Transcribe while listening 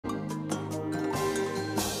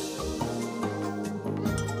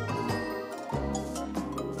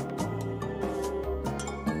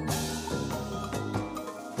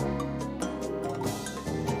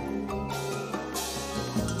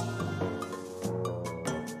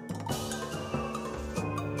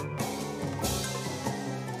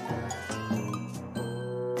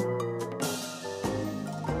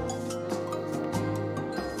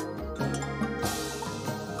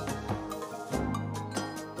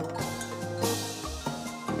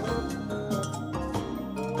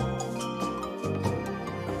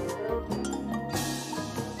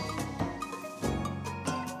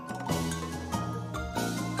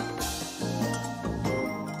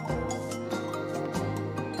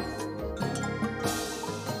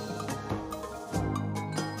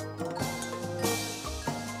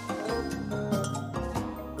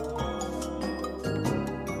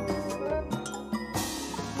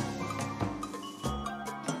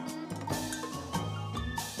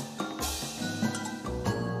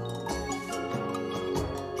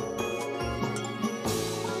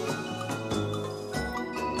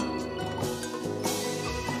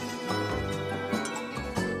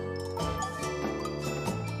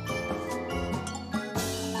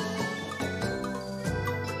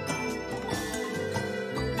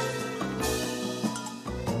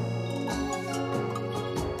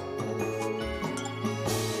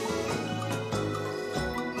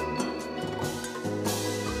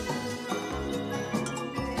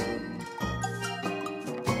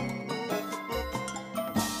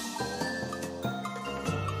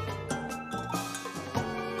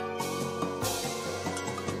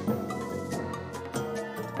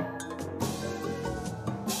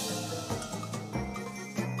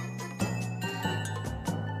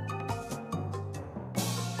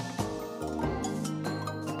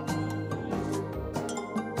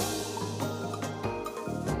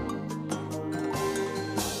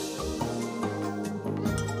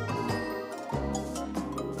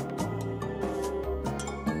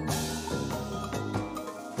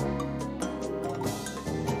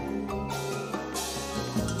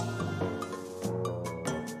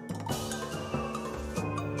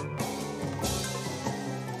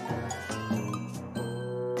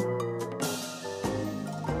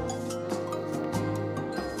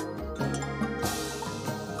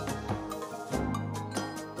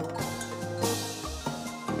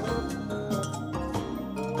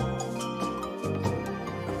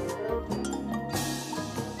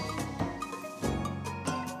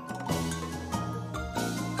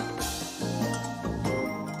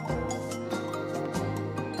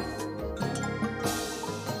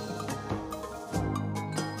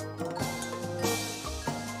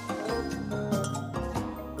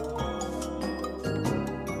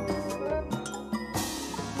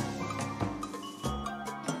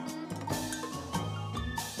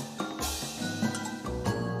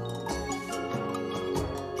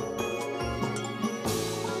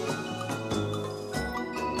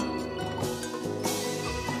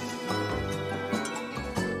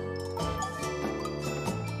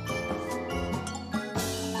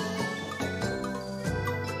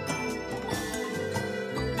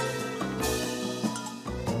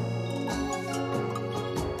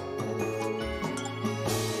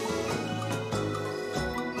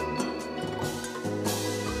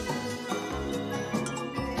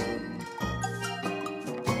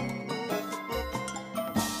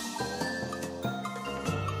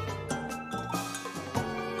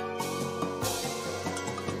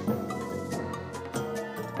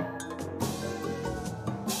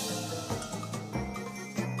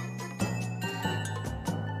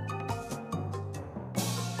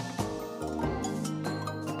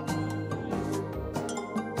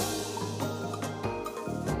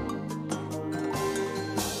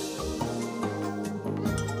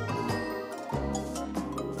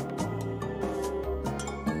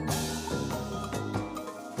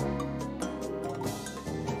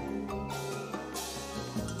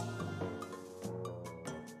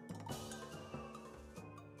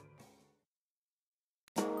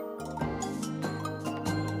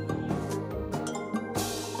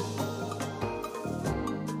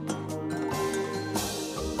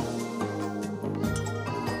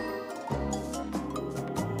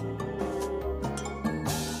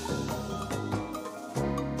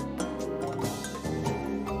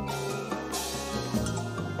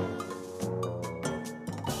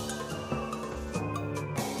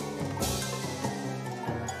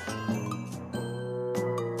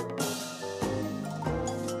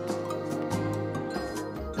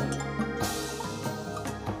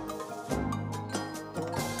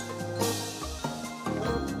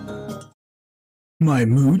My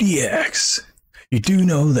moody ex. You do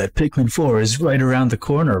know that Pikmin 4 is right around the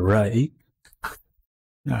corner, right?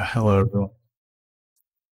 Hello, everyone.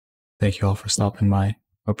 Thank you all for stopping by.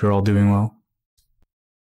 Hope you're all doing well.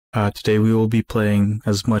 Today we will be playing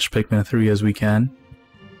as much Pikmin 3 as we can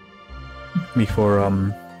before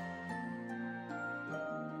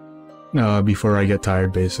I get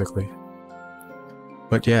tired, basically.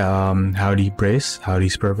 But yeah, howdy Brace, howdy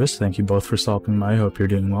Spurvis, thank you both for stopping by. Hope you're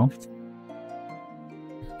doing well.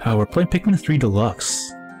 We're playing Pikmin 3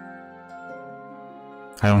 Deluxe.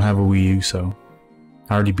 I don't have a Wii U, so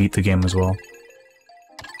I already beat the game as well.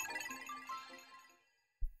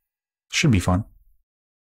 Should be fun.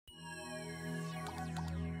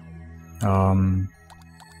 Let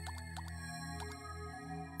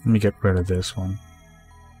me get rid of this one.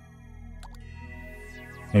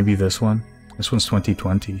 Maybe this one? This one's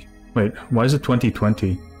 2020. Wait, why is it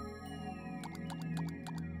 2020?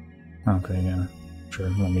 Okay, yeah. Sure,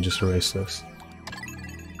 let me just erase this.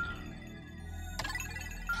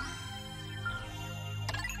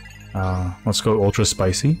 Let's go ultra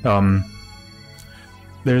spicy.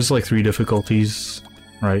 There's like 3 difficulties,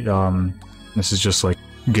 right? This is just like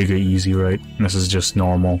giga easy, right? And this is just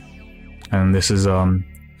normal. And this is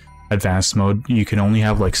advanced mode. You can only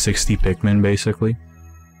have like 60 Pikmin basically.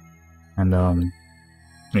 And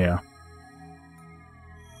yeah.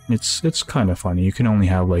 It's kind of funny. You can only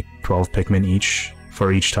have like 12 Pikmin each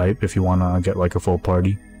for each type if you want to get like a full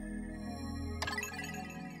party.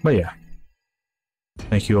 But yeah.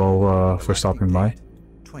 Thank you all for stopping by.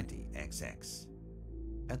 20XX.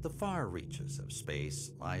 At the far reaches of space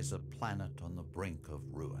lies a planet on the brink of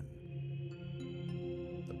ruin.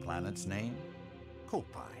 The planet's name?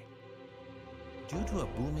 Kopai. Due to a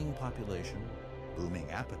booming population, booming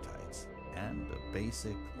appetites, and a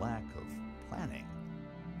basic lack of planning,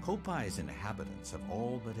 Kopai's inhabitants have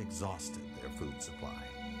all but exhausted their food supply.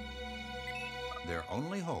 Their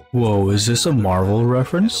only hope. Whoa, is this a Marvel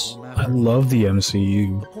reference? I love the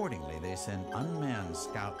MCU. Accordingly, they send unmanned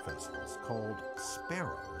scout vessels called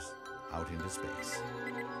Sparrows out into space.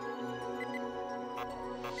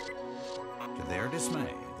 To their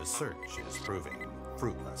dismay, the search is proving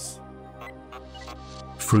fruitless.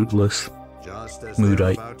 Fruitless. Just as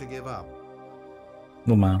Moodite. they're about to give up,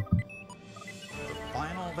 Oh man. the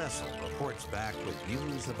final vessel reports back with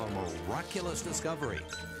news of a miraculous discovery.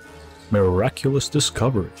 Miraculous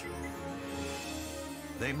discovery.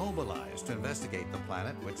 They mobilize to investigate the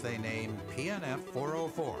planet, which they name PNF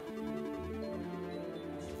 404.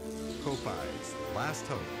 Kopai's last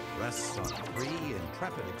hope rests on 3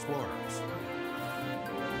 intrepid explorers.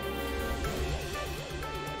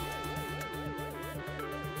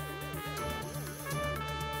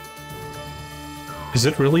 Is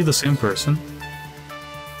it really the same person?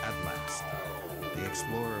 At last, the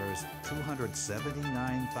explorers'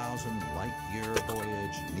 279,000 light-year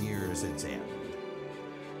voyage nears its end.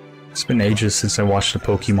 It's been ages since I watched a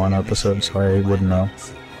Pokemon episode, so I wouldn't know.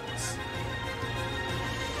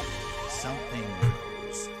 Something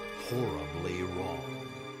goes horribly wrong.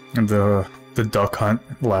 And the duck hunt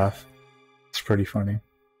laugh. It's pretty funny.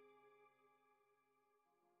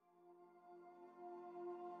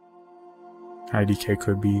 IDK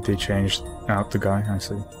could be they changed out the guy, I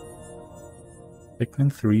see. Pikmin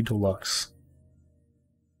 3 Deluxe.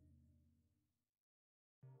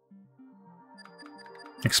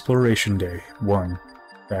 Exploration Day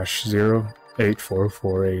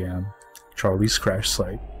 1-0844 AM. Charlie's crash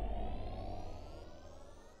site.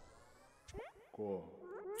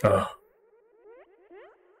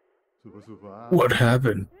 What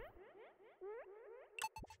happened?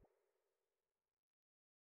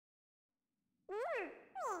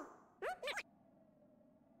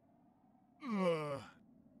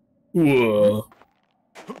 Whoa.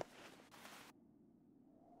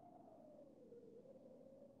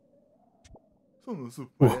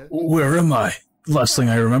 Where am I? The last thing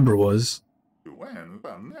I remember was...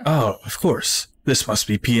 Oh, of course. This must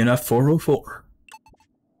be PNF 404.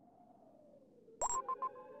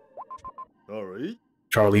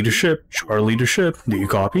 Charlie to ship. Charlie to ship. Do you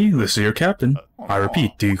copy? This is your captain. I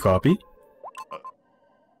repeat, do you copy?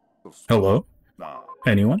 Hello?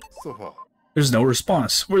 Anyone? There's no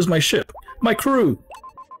response. Where's my ship? My crew!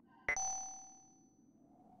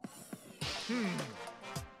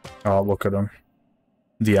 Oh, look at him.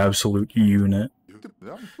 The absolute unit.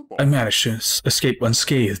 I managed to escape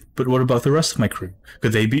unscathed, but what about the rest of my crew?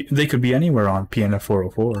 They could be anywhere on PNF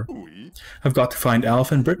 404. I've got to find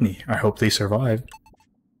Alf and Brittany. I hope they survive.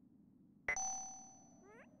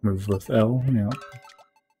 Move with L, yeah.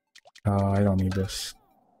 I don't need this.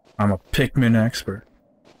 I'm a Pikmin expert.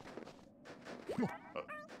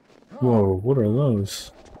 Whoa, what are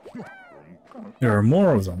those? There are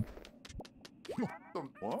more of them.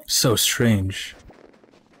 So strange.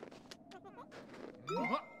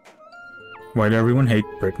 Why did everyone hate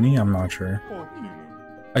Brittany? I'm not sure.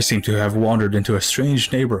 I seem to have wandered into a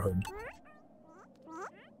strange neighborhood.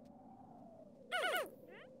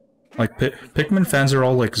 Like, Pikmin fans are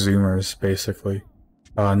all like Zoomers, basically.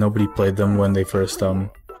 Nobody played them when they first,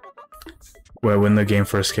 when the game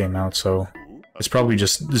first came out, so it's probably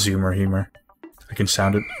just Zoomer humor. I can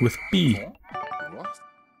sound it with B.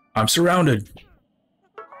 I'm surrounded!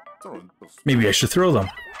 Maybe I should throw them.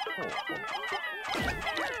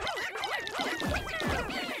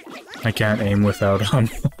 I can't aim without,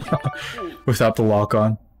 without the lock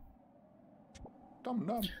on.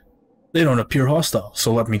 They don't appear hostile,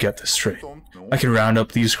 so let me get this straight. I can round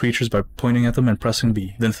up these creatures by pointing at them and pressing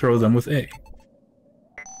B, then throw them with A.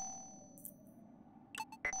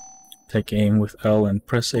 Take aim with L and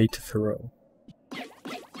press A to throw.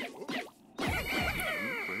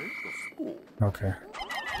 Okay.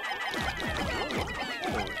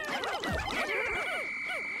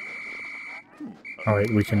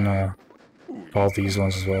 Alright, we can call these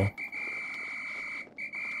ones as well.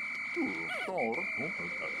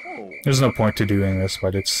 There's no point to doing this,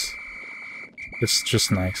 but it's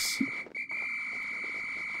just nice.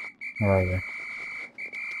 Where are they?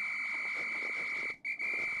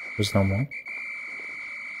 There's no more.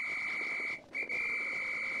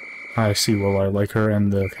 I see Will, I like her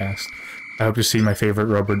and the cast. I hope to see my favorite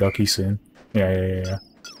rubber ducky soon. Yeah.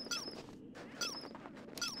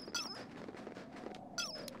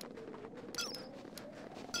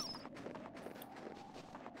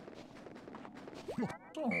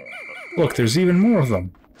 Look, there's even more of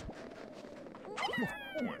them.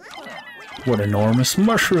 What enormous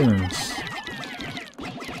mushrooms!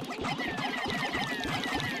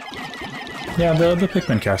 Yeah, the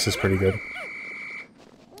Pikmin cast is pretty good.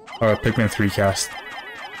 Or Pikmin 3 cast.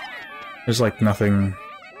 There's like nothing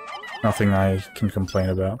I can complain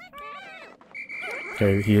about.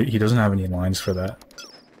 Okay, he doesn't have any lines for that.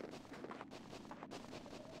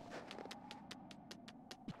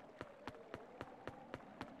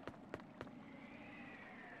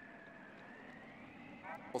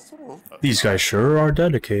 These guys sure are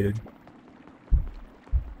dedicated.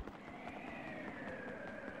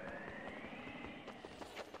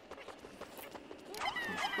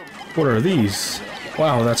 What are these?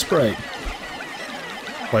 Wow, that's bright.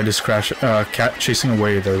 Light is cat chasing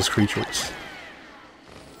away those creatures.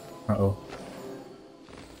 Uh-oh.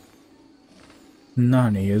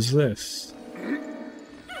 Nani is this?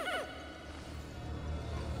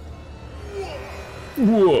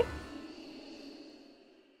 Whoa!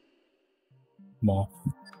 Moth.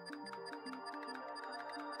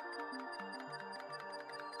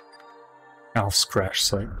 Alf's crash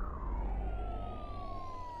site.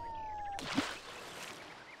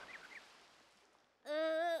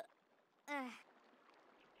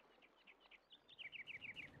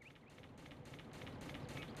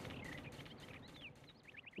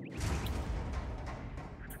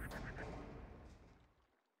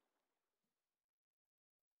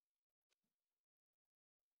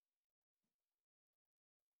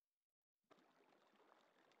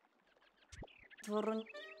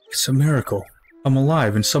 It's a miracle. I'm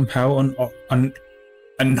alive and somehow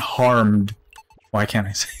unharmed. Why can't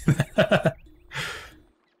I say that?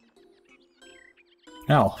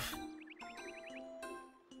 Alf.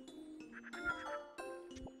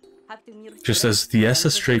 Just as the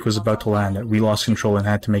SS Drake was about to land, we lost control and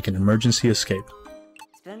had to make an emergency escape.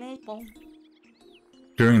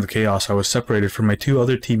 During the chaos, I was separated from my two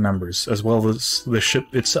other team members, as well as the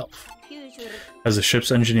ship itself. As the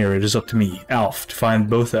ship's engineer, it is up to me, Alf, to find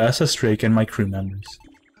both the SS Drake and my crew members.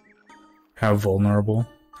 How vulnerable.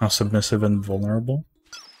 How submissive and vulnerable.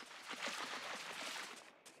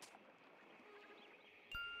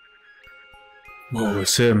 Whoa,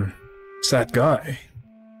 it's him. It's that guy.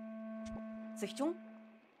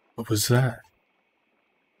 What was that?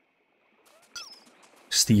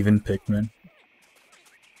 Steven Pikmin.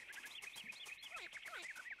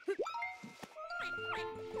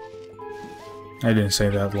 I didn't say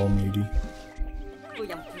that, lol mutie.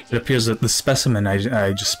 It appears that the specimen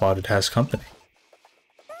I just spotted has company.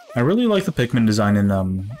 I really like the Pikmin design in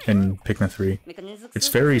Pikmin 3. It's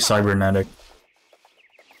very cybernetic.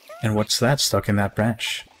 And what's that stuck in that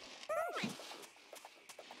branch?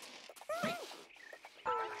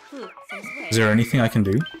 Is there anything I can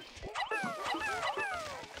do?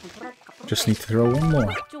 Just need to throw one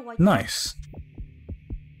more. Nice!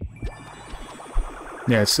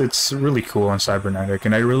 Yeah, it's really cool and cybernetic,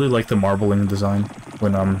 and I really like the marbling design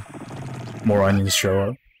when more onions show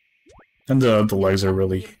up. And the legs are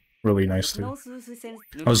really nice too.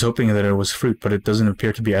 I was hoping that it was fruit, but it doesn't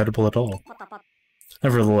appear to be edible at all.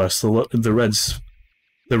 Nevertheless, the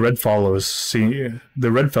red fellows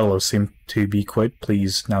seem to be quite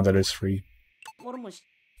pleased now that it's free.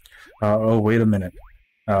 Oh, wait a minute.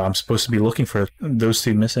 I'm supposed to be looking for those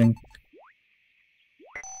two missing.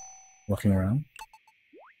 Looking around.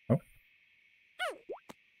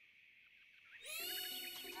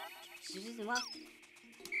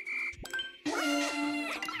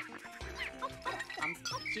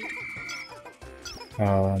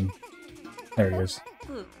 Oh. There he is.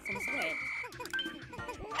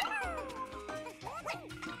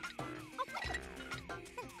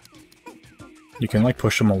 You can like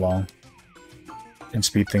push them along and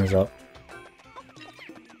speed things up.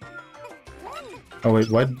 Oh wait,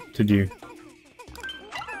 what did you?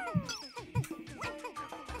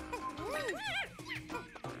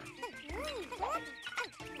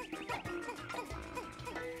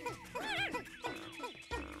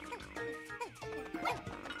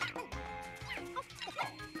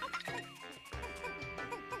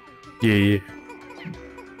 Yeah.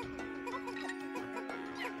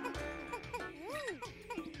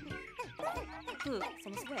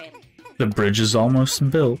 The bridge is almost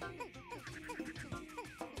built.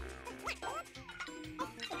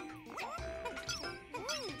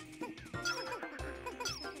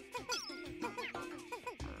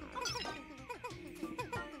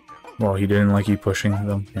 Well, he didn't like you pushing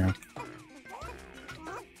them, yeah.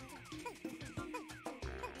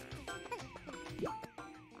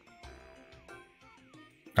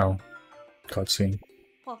 Oh, cutscene.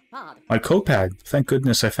 My copad! Thank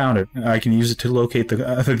goodness I found it. I can use it to locate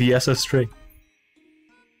the SS Drake.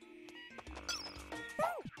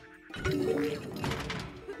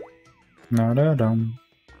 Na-da-dum.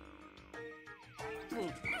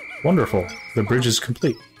 Wonderful. The bridge is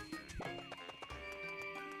complete.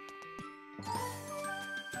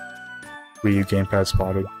 Wii U gamepad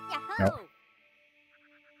spotted. Yep.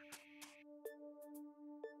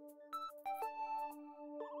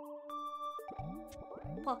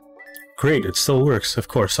 Great, it still works. Of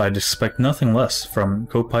course, I'd expect nothing less from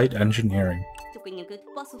Copite Engineering.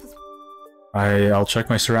 I'll check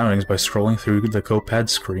my surroundings by scrolling through the Copad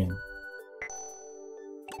screen.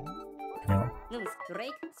 Yeah.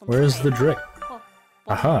 Where is the Drake?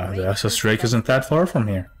 Aha, the SS Drake isn't that far from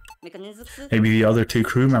here. Maybe the other two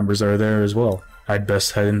crew members are there as well. I'd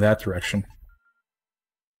best head in that direction.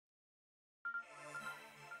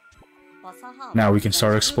 Now we can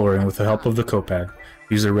start exploring with the help of the Copad.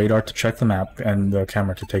 Use the radar to check the map and the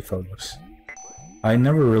camera to take photos. I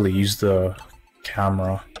never really used the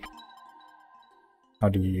camera. How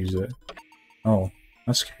do you use it? Oh,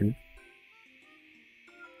 that's cute.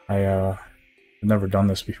 I've never done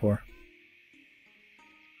this before.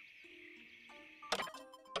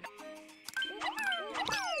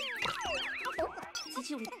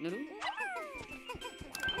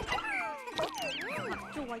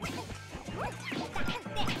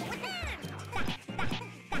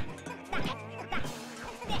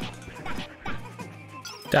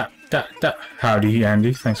 Howdy,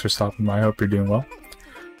 Andy. Thanks for stopping by. I hope you're doing well.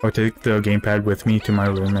 I'll take the gamepad with me to my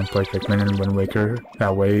room and play Pikmin and Wind Waker.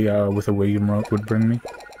 That way, with a Wii remote would bring me.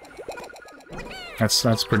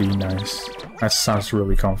 That's pretty nice. That sounds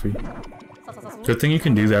really comfy. Good thing you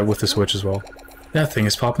can do that with the Switch as well. That thing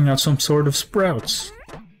is popping out some sort of sprouts.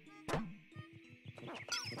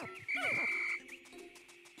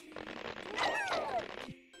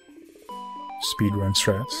 Speedrun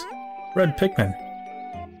strats. Red Pikmin.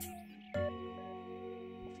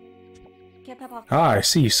 Ah, I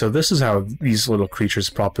see. So this is how these little creatures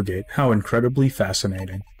propagate. How incredibly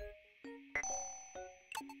fascinating.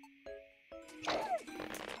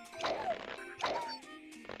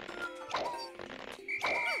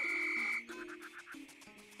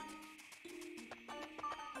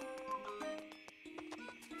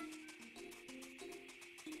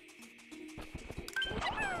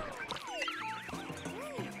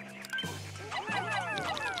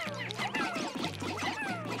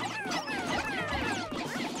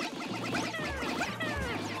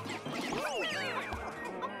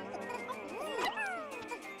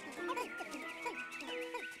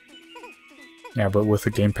 Yeah, but with the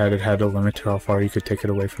gamepad it had a limit to how far you could take it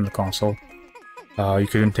away from the console. You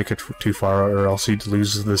couldn't take it too far or else you'd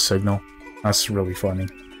lose the signal. That's really funny.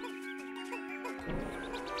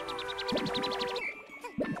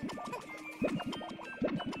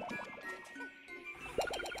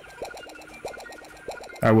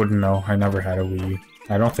 I wouldn't know. I never had a Wii U.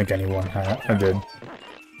 I don't think anyone did.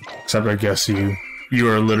 Except I guess you. You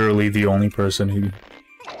are literally the only person who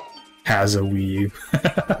has a Wii U.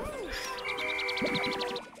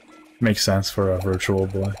 Makes sense for a virtual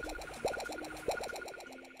boy.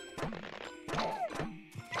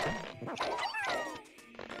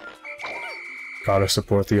 Gotta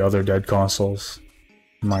support the other dead consoles.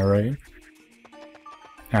 Am I right?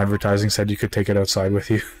 Advertising said you could take it outside with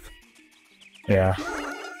you. Yeah.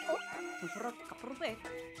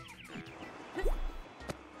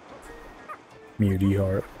 Muty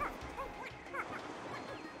heart.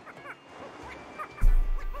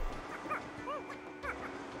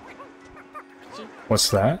 What's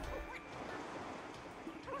that?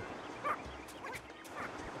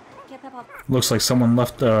 Looks like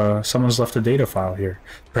someone's left a data file here.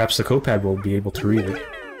 Perhaps the Copad will be able to read it.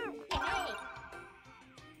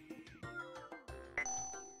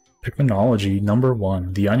 Pikminology number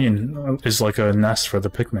 1. The onion is like a nest for the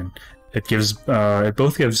Pikmin. It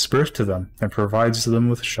both gives birth to them and provides them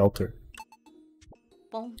with shelter.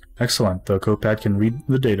 Excellent. The Copad can read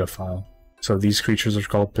the data file. So these creatures are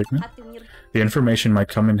called Pikmin? The information might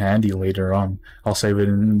come in handy later on. I'll save it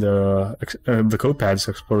in the Copad's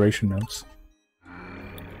exploration notes.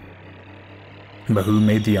 But who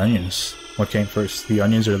made the onions? What came first, the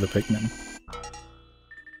onions or the Pikmin?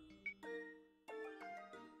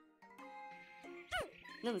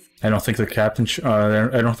 I don't think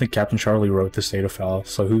Captain Charlie wrote this data file,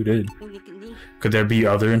 so who did? Could there be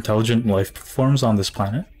other intelligent life forms on this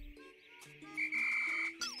planet?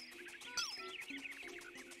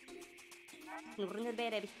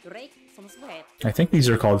 I think these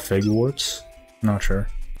are called figworts. Not sure.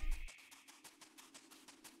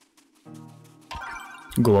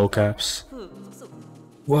 Glow caps.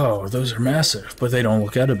 Whoa, those are massive, but they don't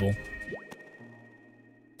look edible.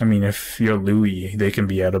 I mean, if you're Louis, they can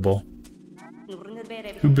be edible.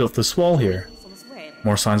 Who built this wall here?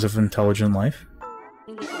 More signs of intelligent life?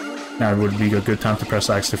 Now would be a good time to press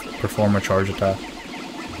X to perform a charge attack.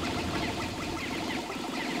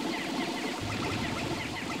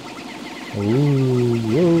 Ooh,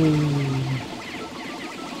 whoa.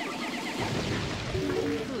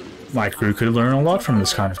 My crew could learn a lot from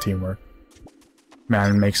this kind of teamwork.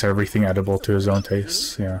 Man makes everything edible to his own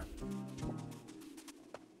tastes, yeah.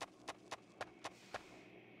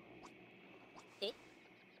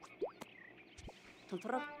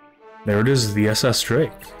 There it is, the SS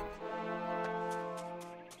Drake.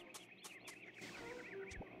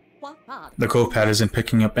 The Copad isn't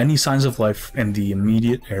picking up any signs of life in the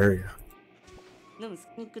immediate area.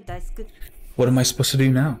 What am I supposed to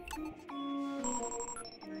do now?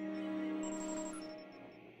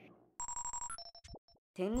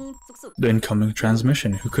 The incoming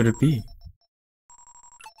transmission, who could it be?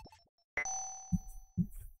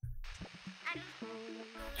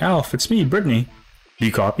 Alf, it's me, Brittany. Do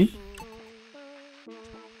you copy?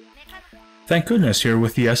 Thank goodness you're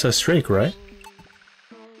with the SS Drake, right?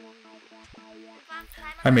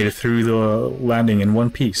 I made it through the landing in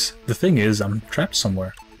one piece. The thing is, I'm trapped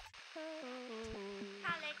somewhere.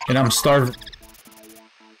 And I'm starved.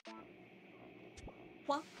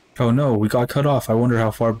 Oh no, we got cut off. I wonder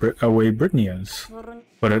how far away Brittany is.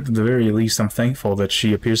 But at the very least, I'm thankful that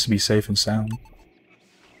she appears to be safe and sound.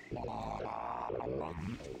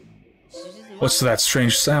 What's that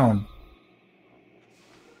strange sound?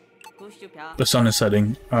 The sun is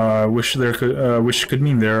setting. Which could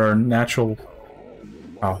mean there are natural...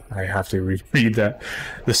 Oh, I have to reread that.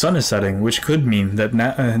 The sun is setting, which could mean that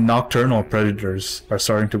nocturnal predators are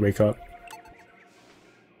starting to wake up.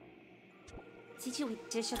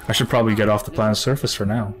 I should probably get off the planet's surface for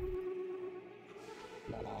now.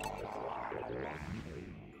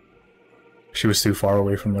 She was too far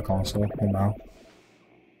away from the console. Oh no.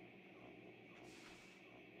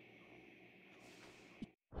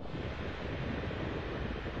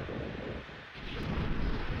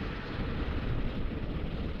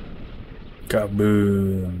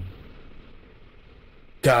 Kaboom!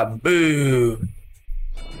 Kaboom!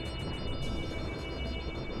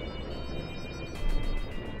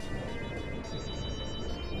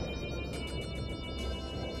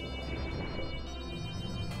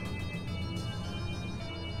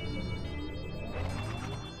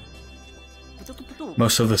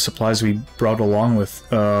 Most of the supplies we brought along with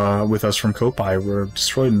us from Kopai were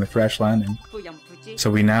destroyed in the crash landing. So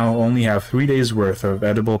we now only have 3 days worth of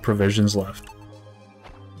edible provisions left.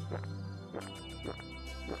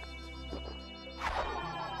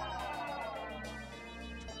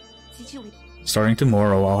 Starting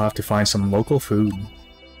tomorrow, I'll have to find some local food.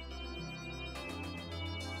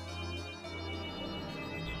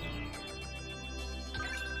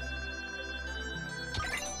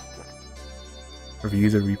 Review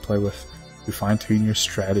the replay to fine-tune your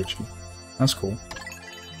strategy. That's cool.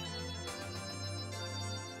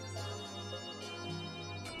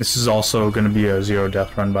 This is also going to be a zero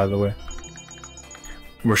death run, by the way.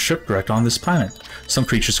 We're shipwrecked on this planet. Some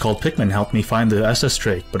creatures called Pikmin helped me find the SS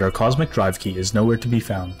Drake, but our cosmic drive key is nowhere to be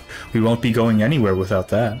found. We won't be going anywhere without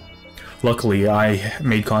that. Luckily, I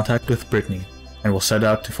made contact with Brittany, and will set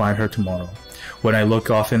out to find her tomorrow. When I look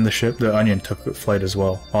off in the ship, the Onion took flight as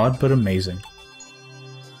well. Odd but amazing.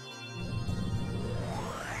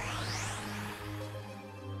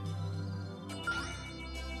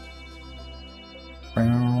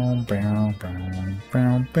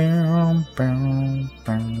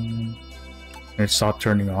 It stopped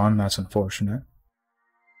turning on, that's unfortunate.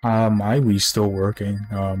 My Wii's still working.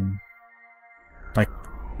 Like,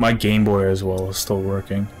 my Game Boy as well is still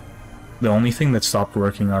working. The only thing that stopped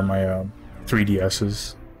working are my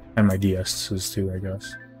 3DS's, and my DS's too, I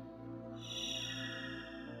guess.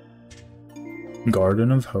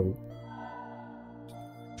 Garden of Hope.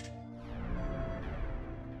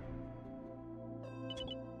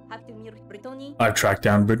 I've tracked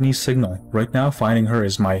down Brittany's signal. Right now, finding her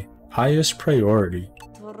is my highest priority.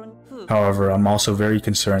 However, I'm also very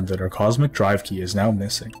concerned that our cosmic drive key is now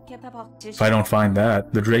missing. If I don't find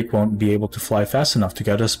that, the Drake won't be able to fly fast enough to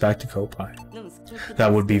get us back to Kopai.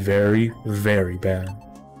 That would be very, very bad.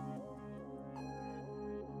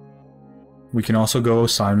 We can also go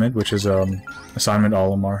assignment, which is assignment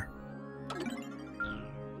Olimar.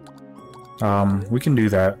 We can do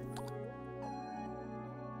that.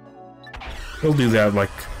 We'll do that,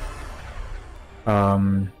 like,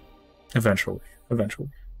 eventually.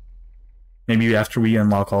 Maybe after we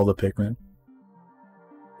unlock all the Pikmin.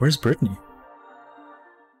 Where's Brittany?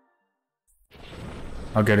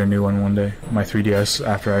 I'll get a new one day. My 3DS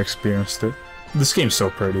after I experienced it. This game's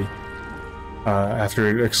so pretty. After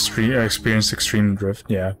it experienced Extreme Drift,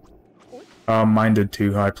 yeah. Mine did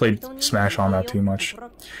too. I played Smash on that too much.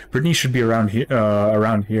 Brittany should be around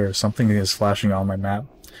here. Something is flashing on my map.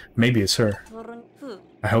 Maybe it's her.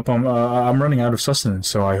 I hope I'm running out of sustenance,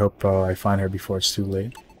 so I hope I find her before it's too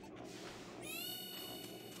late.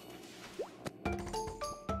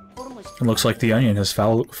 It looks like the Onion has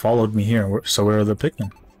followed me here, so where are the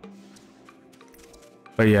Pikmin?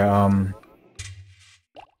 But yeah,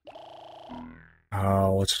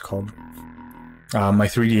 what's it called? My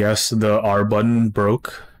 3DS, the R button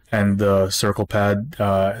broke, and the circle pad,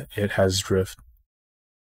 it has drift.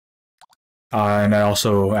 And I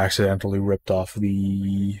also accidentally ripped off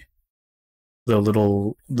the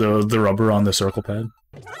rubber on the circle pad.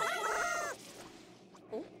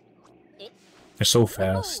 They're so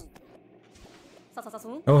fast.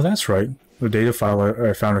 Oh, that's right. The data file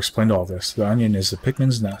I found explained all this. The Onion is the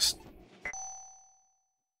Pikmin's nest.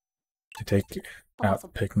 To take out the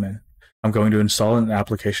Pikmin, I'm going to install an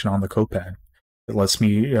application on the Copad. It lets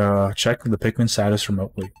me check the Pikmin status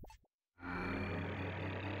remotely.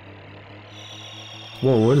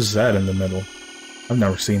 Whoa, what is that in the middle? I've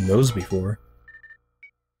never seen those before.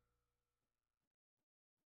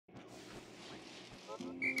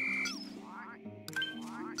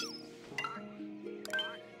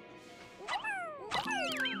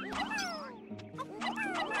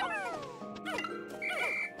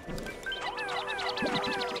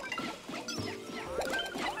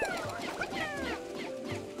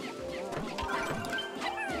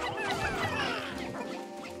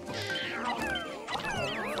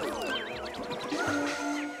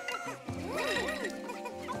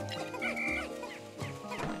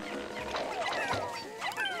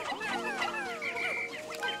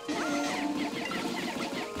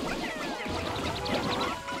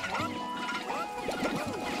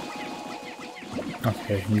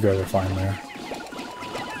 Okay, you guys are fine there.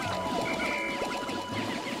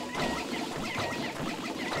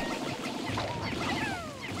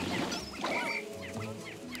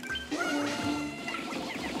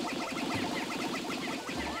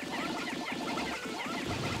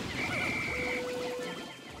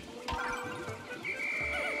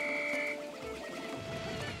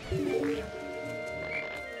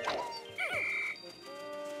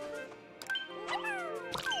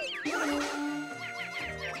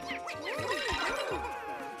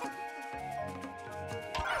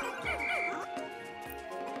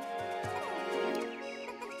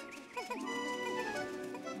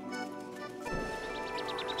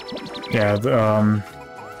 Yeah,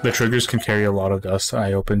 the triggers can carry a lot of dust.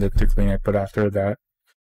 I opened it to clean it, but after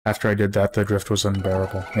I did that, the drift was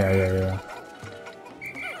unbearable. Yeah.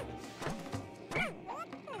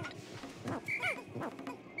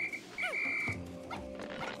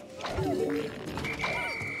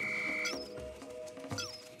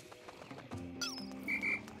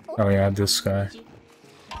 Oh yeah, this guy.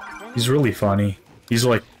 He's really funny. He's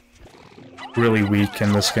like really weak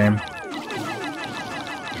in this game.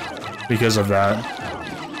 Because of that.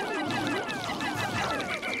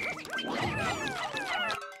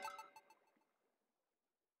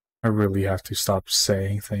 I really have to stop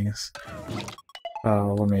saying things.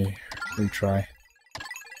 Let me retry.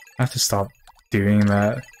 I have to stop doing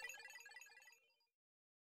that.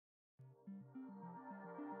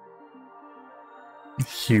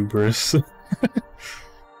 Hubris.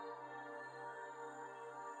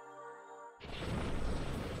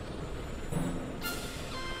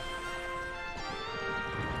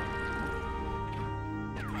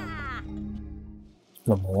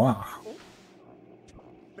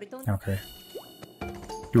 Okay.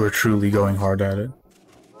 You were truly going hard at it.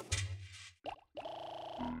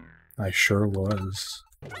 I sure was.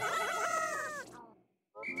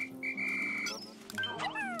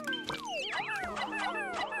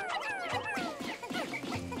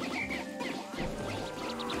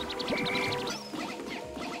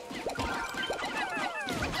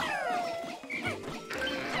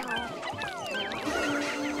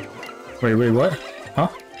 Wait, what? Huh?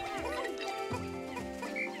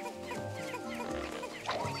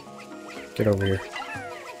 Get over here.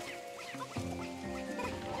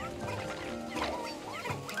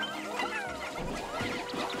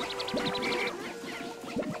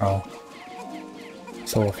 Oh.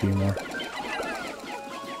 Still a few more.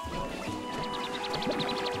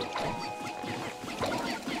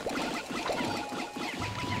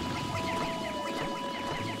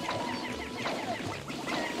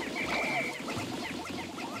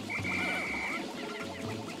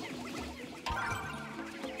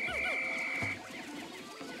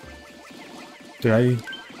 Did I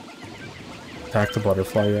attack the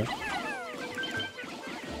butterfly yet?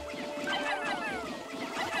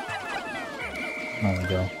 There we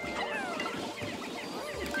go.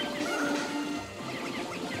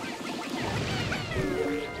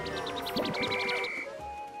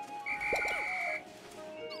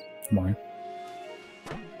 Come on.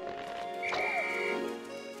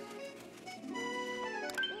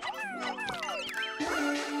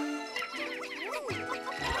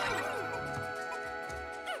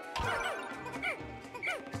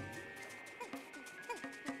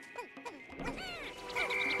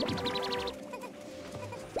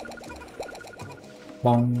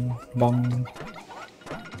 Bong, bong.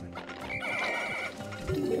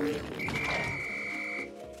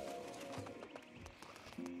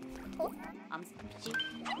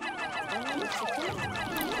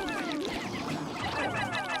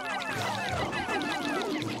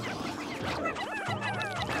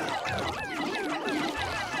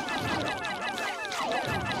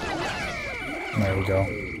 There we go.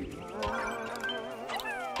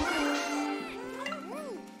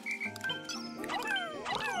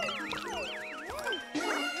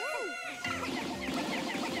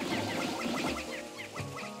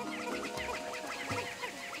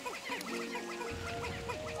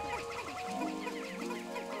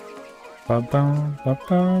 Ba-bum,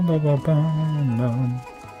 ba-bum, ba-ba-bum, bum.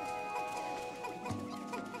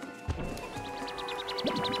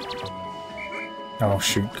 Oh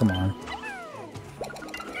shoot, come on.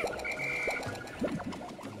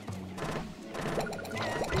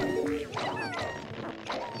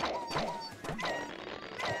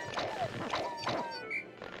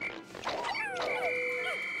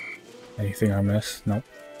 Anything I missed? Nope.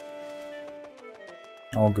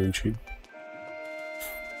 All Gucci.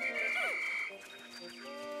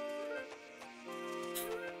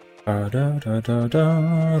 Da da da da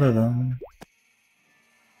da da da.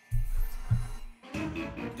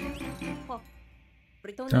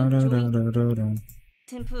 Da, da, da, da, da, da.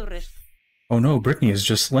 Oh no, Brittany is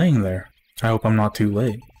just laying there. I hope I'm not too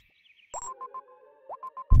late.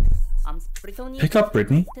 Pick up,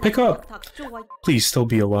 Brittany. Pick up! Please still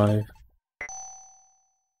be alive.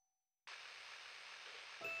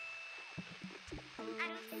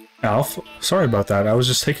 Alf, sorry about that. I was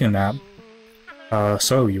just taking a nap.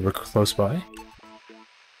 So you were close by?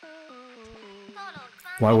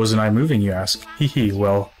 Why wasn't I moving, you ask? Hee,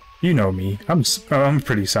 well, you know me. I'm a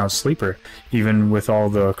pretty sound sleeper, even with all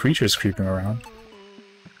the creatures creeping around.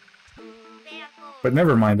 But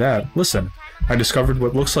never mind that. Listen, I discovered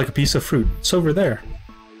what looks like a piece of fruit. It's over there.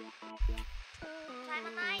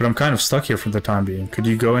 But I'm kind of stuck here for the time being. Could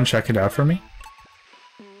you go and check it out for me?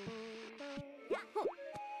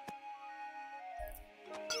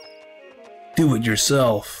 Do it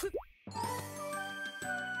yourself.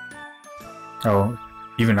 Oh,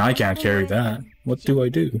 even I can't carry that. What do I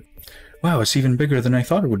do? Wow, it's even bigger than I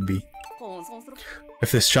thought it would be.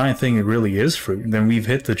 If this giant thing really is fruit, then we've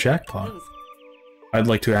hit the jackpot. I'd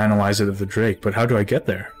like to analyze it with the Drake, but how do I get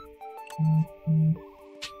there?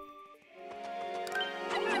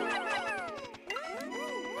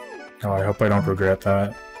 Oh, I hope I don't regret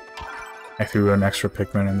that. I threw an extra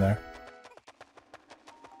Pikmin in there.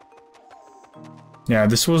 Yeah,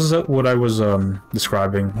 this was what I was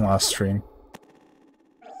describing last stream.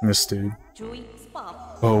 This dude.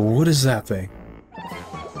 Oh, what is that thing?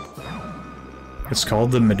 It's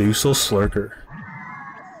called the Medusal Slurker.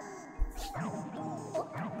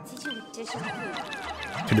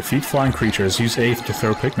 To defeat flying creatures, use A to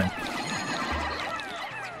throw Pikmin.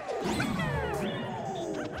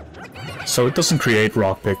 So it doesn't create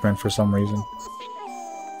rock Pikmin for some reason.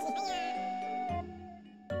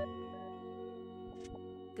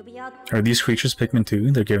 Are these creatures Pikmin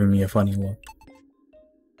too? They're giving me a funny look.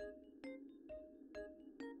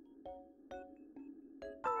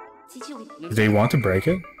 Do they want to break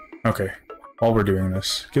it? Okay, while we're doing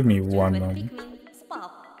this, give me one moment.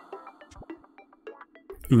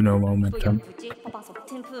 Uno momentum.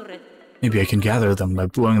 Maybe I can gather them by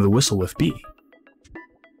blowing the whistle with B.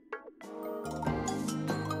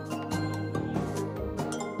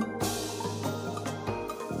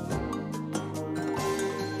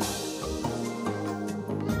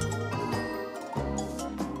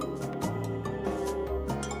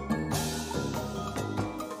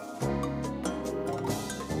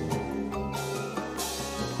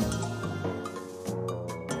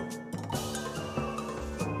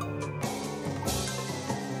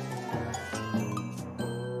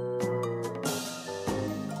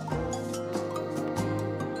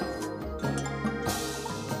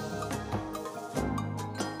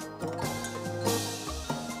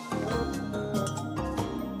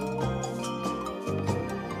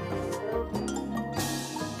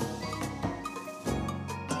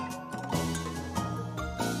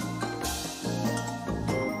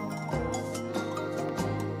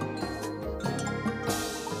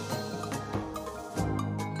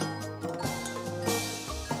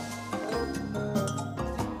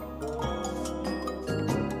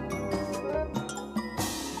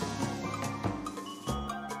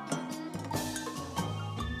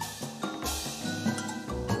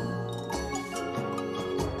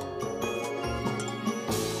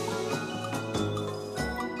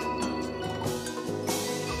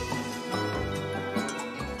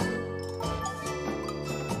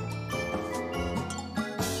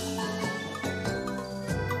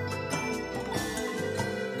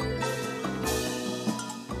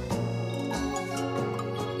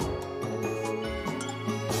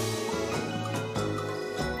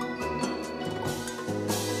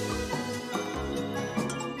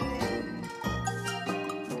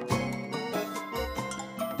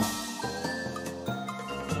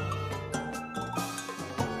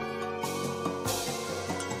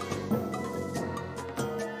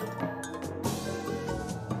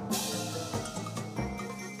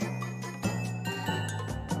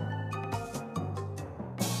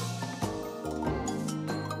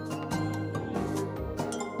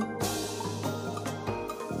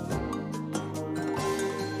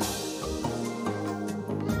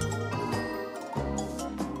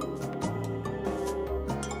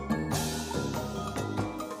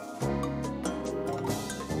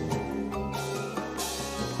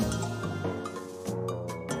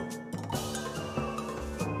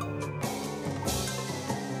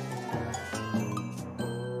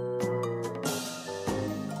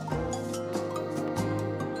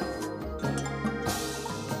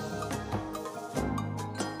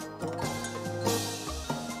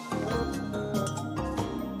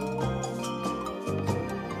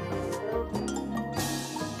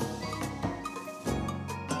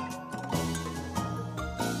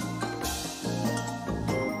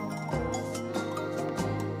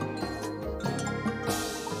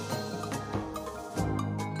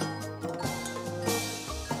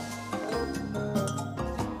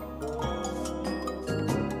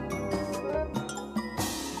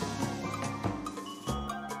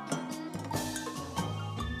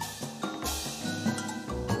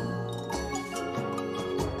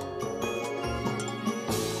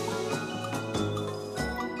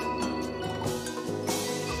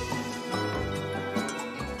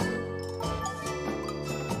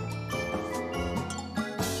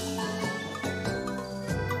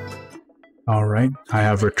 Alright, I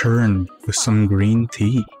have returned with some green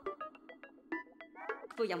tea.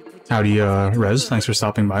 Howdy, Rez, thanks for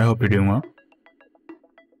stopping by, hope you're doing well.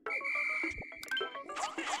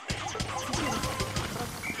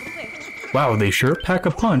 Wow, they sure pack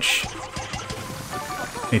a punch.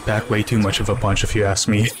 They pack way too much of a punch if you ask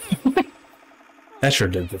me. That sure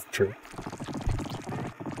did the trick.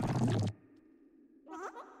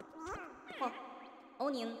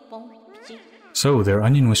 So, their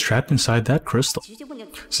onion was trapped inside that crystal.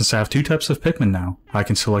 Since I have 2 types of Pikmin now, I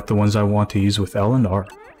can select the ones I want to use with L and R.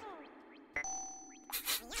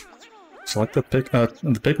 Select the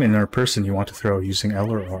Pikmin or person you want to throw using L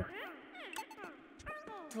or R.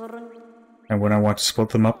 And when I want to split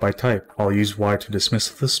them up by type, I'll use Y to dismiss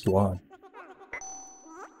the squad.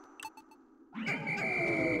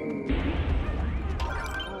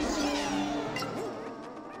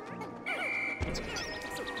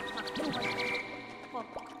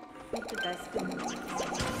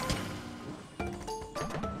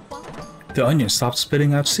 The onion stopped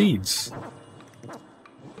spitting out seeds.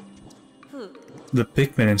 The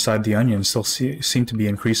Pikmin inside the onion still seem to be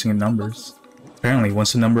increasing in numbers. Apparently,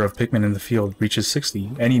 once the number of Pikmin in the field reaches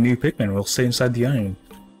 60, any new Pikmin will stay inside the onion.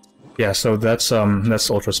 Yeah, so that's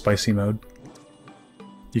ultra spicy mode.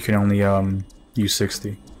 You can only use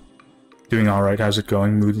 60. Doing alright, how's it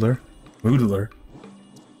going, Moodler? Moodler?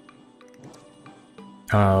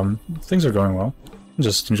 Things are going well. I'm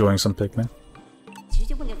just enjoying some Pikmin.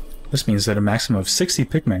 This means that a maximum of 60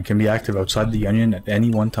 Pikmin can be active outside the onion at any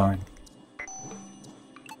one time.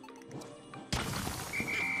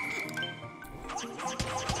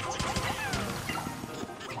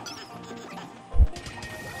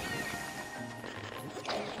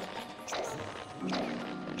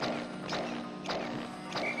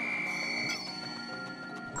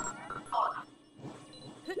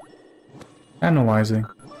 Analyzing.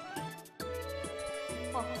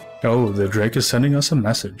 Oh, the Drake is sending us a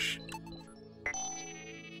message.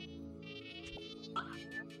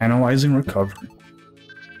 Analyzing recovery.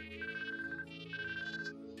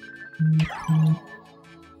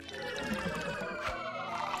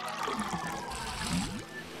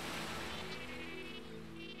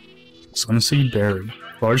 Sunseed berry.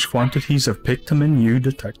 Large quantities of Pictamin U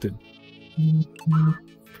detected.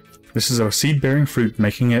 This is a seed-bearing fruit,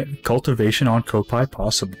 making it cultivation on Kopai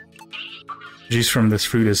possible. Juice from this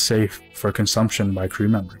fruit is safe for consumption by crew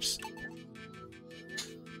members.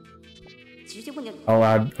 I'll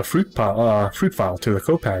add a fruit file to the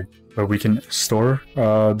Kopag, where we can store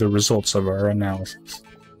the results of our analysis.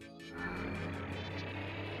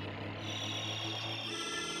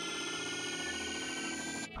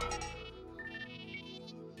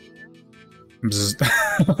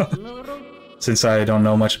 Since I don't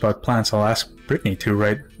know much about plants, I'll ask Brittany to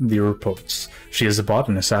write the reports. She is a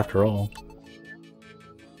botanist after all.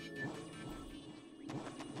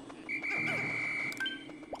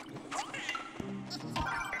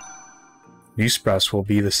 These sprouts will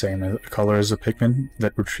be the same color as the Pikmin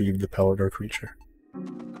that retrieved the pelleter creature.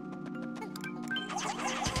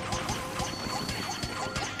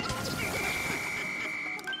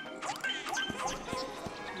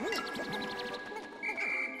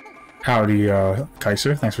 Howdy,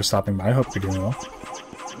 Kaiser. Thanks for stopping by. I hope you're doing well.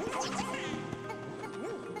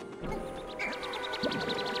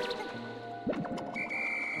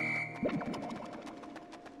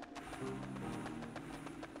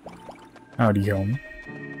 Howdy, home.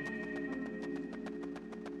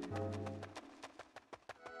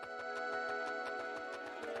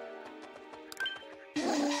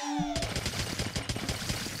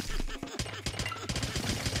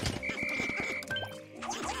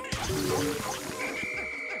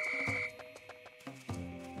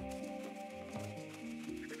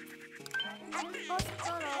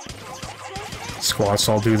 Squats,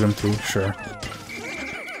 I'll do them too, sure.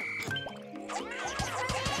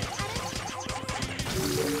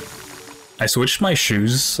 I switched my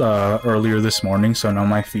shoes earlier this morning, so now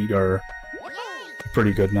my feet are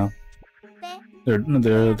pretty good now. They're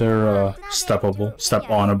steppable,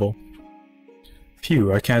 step-onable.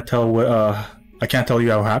 Phew, I can't tell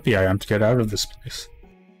you how happy I am to get out of this place.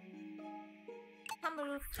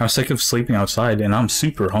 I'm sick of sleeping outside, and I'm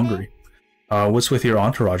super hungry. What's with your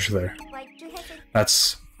entourage there?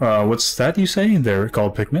 That's, what's that you say? They're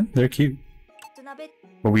called Pikmin? They're cute.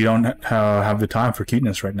 But we don't have the time for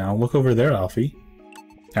cuteness right now. Look over there, Alfie.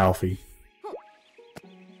 Alfie.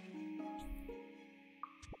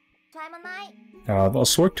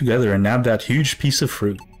 Let's work together and nab that huge piece of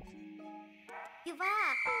fruit.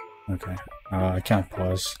 Okay. I can't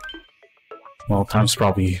pause. Well, time's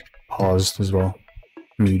probably paused as well.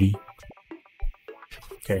 Moody.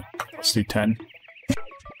 Okay, let's do 10.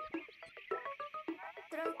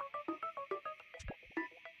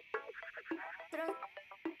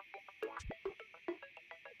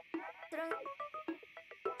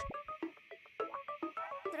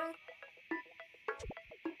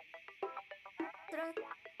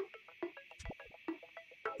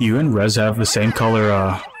 You and Rez have the same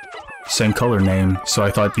color name, so I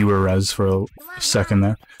thought you were Rez for a second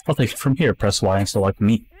there. I'll take it from here. Press Y and select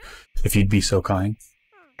me, if you'd be so kind.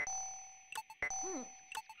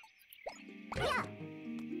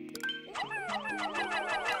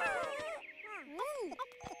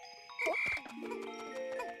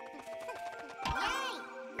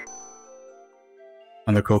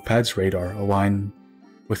 On the Copad's radar, align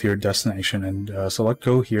with your destination and select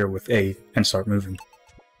go here with A and start moving.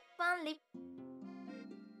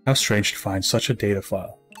 How strange to find such a data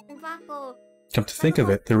file. Come to think of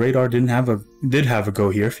it, the radar did have a go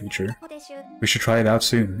here feature. We should try it out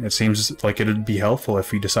soon. It seems like it'd be helpful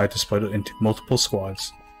if we decide to split it into multiple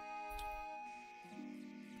squads.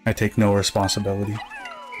 I take no responsibility.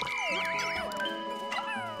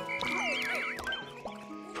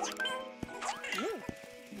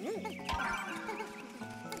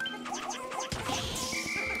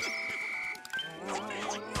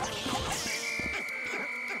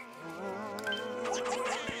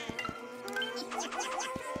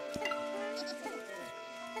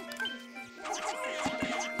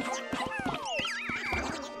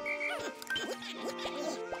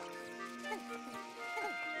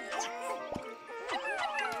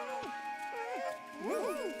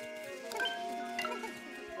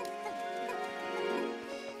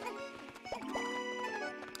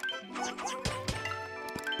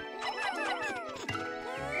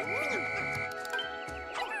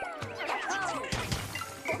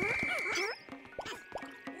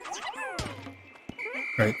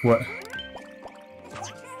 Right, what?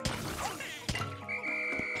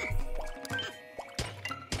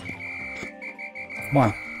 Come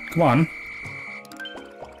on, come on.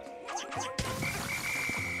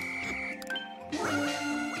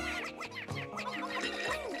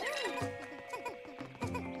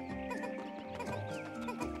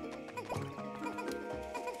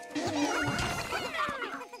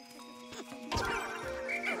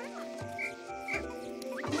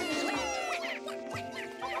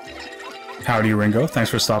 Howdy, Ringo. Thanks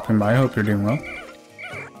for stopping by. I hope you're doing well.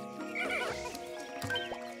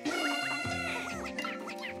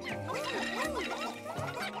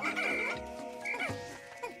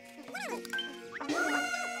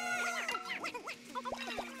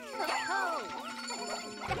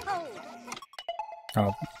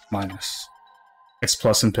 Oh, minus. It's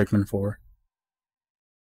plus in Pikmin 4.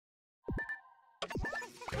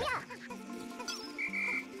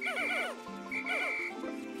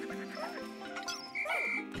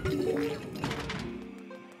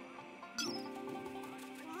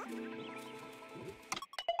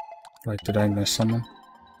 Like, did I miss someone?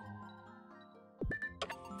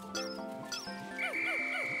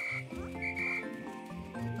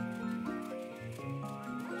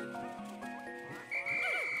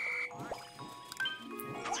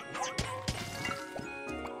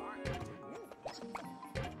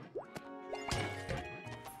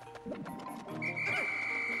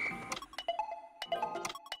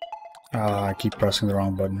 I keep pressing the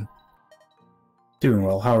wrong button. Doing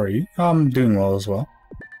well, how are you? I'm doing well as well.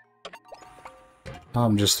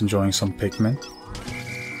 I'm just enjoying some Pikmin.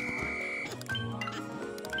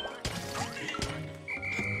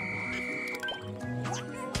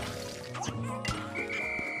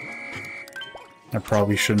 I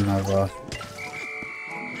probably shouldn't have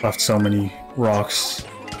left so many rocks.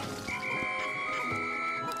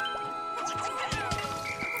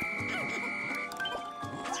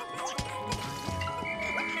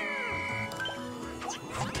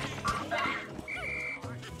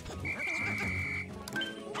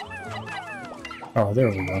 Oh, there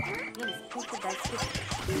we go.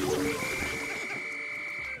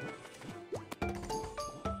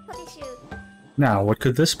 Now, what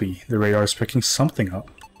could this be? The radar is picking something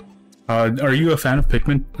up. Are you a fan of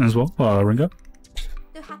Pikmin as well, Ringo?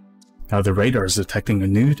 The radar is detecting a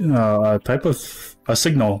new type of a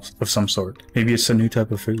signal of some sort. Maybe it's a new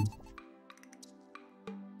type of food.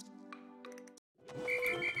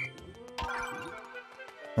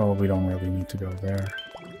 Oh, we don't really need to go there.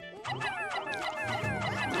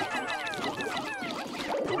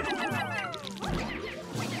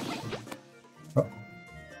 Oh.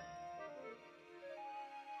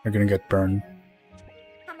 You're gonna get burned.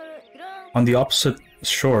 On the opposite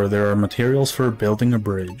shore, there are materials for building a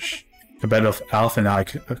bridge. I bet if Alf and I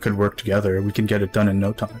could work together, we can get it done in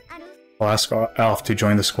no time. I'll ask Alf to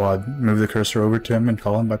join the squad, move the cursor over to him, and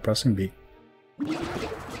call him by pressing B.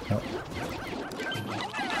 Oh.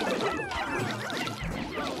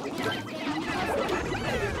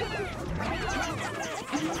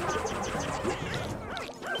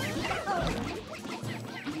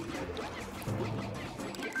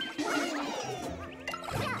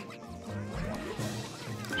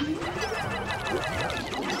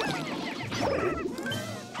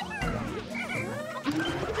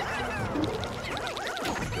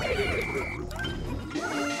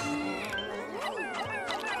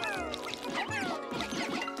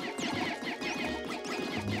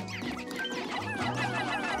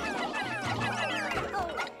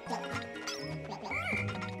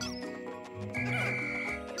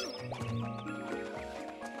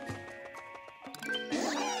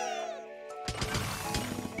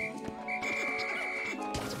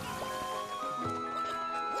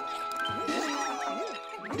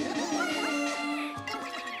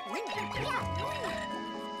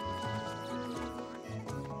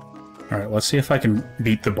 Alright, let's see if I can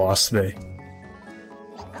beat the boss today.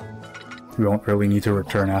 We won't really need to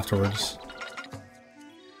return afterwards.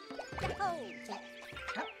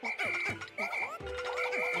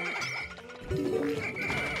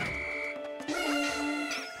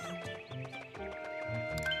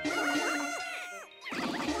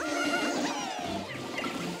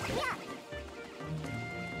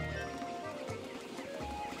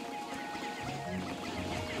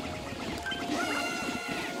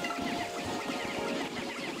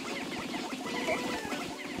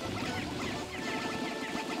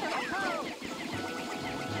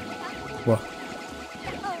 Well,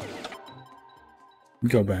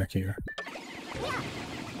 go back here.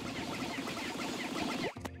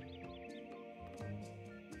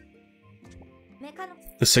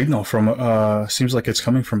 The signal from seems like it's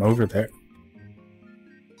coming from over there.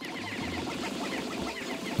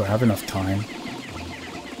 Do I have enough time?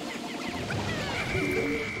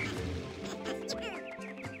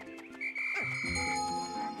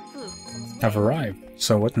 I've arrived.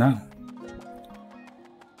 So what now?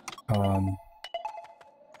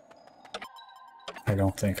 I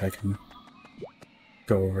don't think I can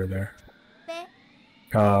go over there.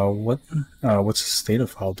 What's the state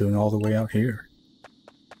of file doing all the way out here?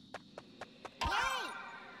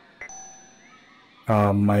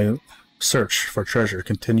 My search for treasure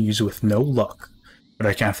continues with no luck, but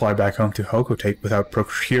I can't fly back home to Hokotate without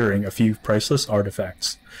procuring a few priceless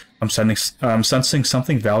artifacts. I'm sensing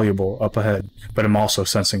something valuable up ahead, but I'm also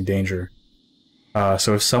sensing danger.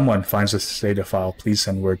 So if someone finds this data file, please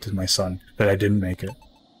send word to my son that I didn't make it.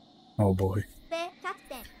 Oh boy.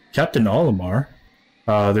 Captain Olimar?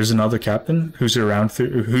 There's another captain who's around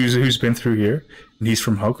who's been through here, and he's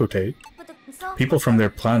from Hokotate. People from their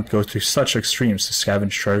planet go through such extremes to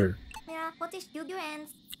scavenge treasure.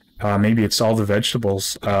 Maybe it's all the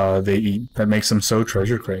vegetables they eat that makes them so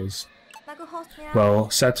treasure crazed. Well,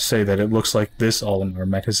 sad to say that it looks like this Olimar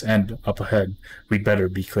met his end up ahead. We'd better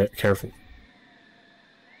be careful.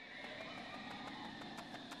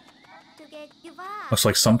 Looks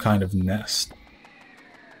like some kind of nest.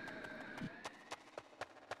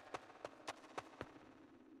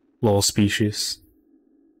 Lol species.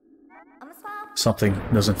 Something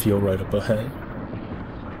doesn't feel right up ahead.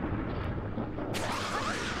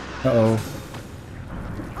 Uh-oh.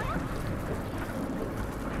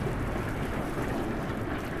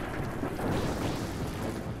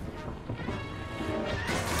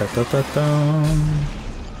 Da-da-da-dum.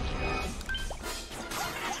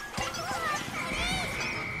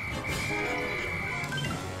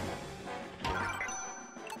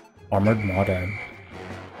 Armored Modad.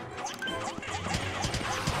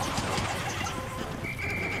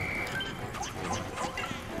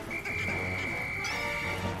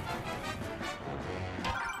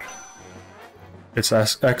 Its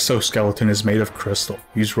exoskeleton is made of crystal.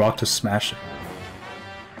 Use rock to smash it.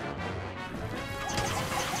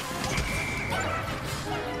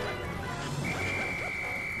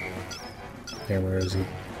 Okay, where is he?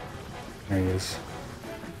 There he is.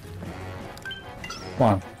 Come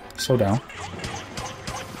on, slow down.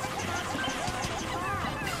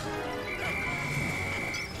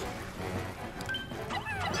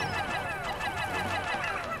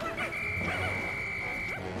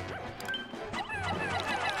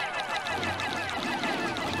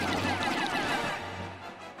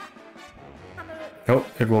 Oh,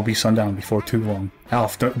 it will be sundown before too long.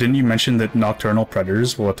 Alf, didn't you mention that nocturnal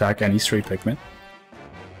predators will attack any stray Pikmin?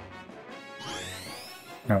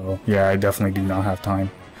 Oh, yeah, I definitely do not have time.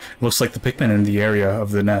 Looks like the Pikmin in the area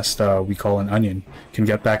of the nest we call an onion can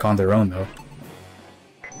get back on their own, though.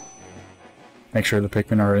 Make sure the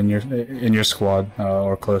Pikmin are in your squad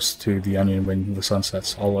or close to the onion when the sun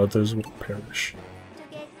sets. All others will perish.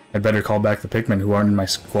 I'd better call back the Pikmin who aren't in my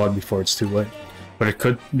squad before it's too late. But it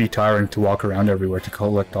could be tiring to walk around everywhere to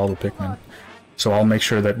collect all the Pikmin. So I'll make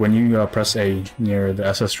sure that when you press A near the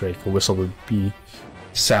SS Drake, a whistle would be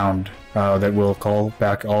sound that will call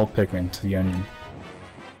back all Pikmin to the onion.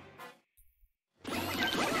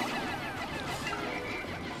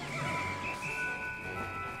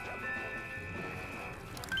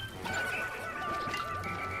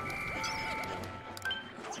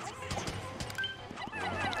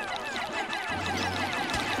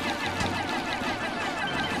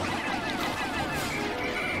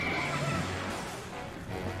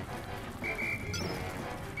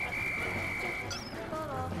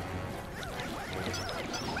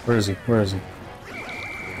 Where is he? Where is he?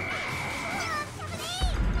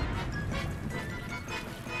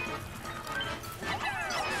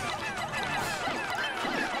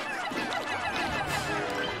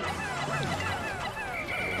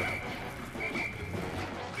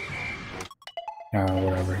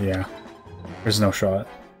 Whatever, yeah. There's no shot.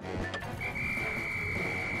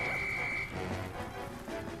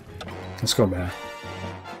 Let's go back.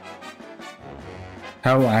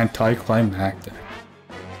 How anticlimactic.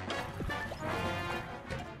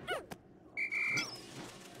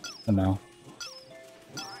 Oh no.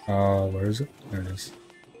 Where is it? There it is.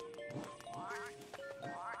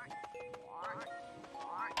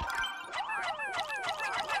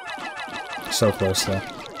 So close though.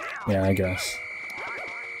 Yeah, I guess.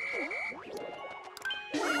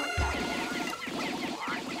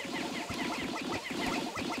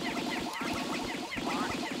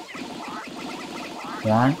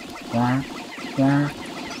 Wah, wah, wah.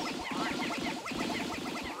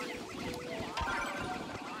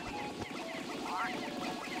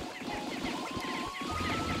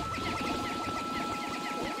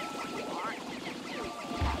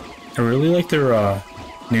 I really like their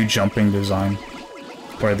new jumping design,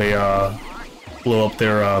 where they blow up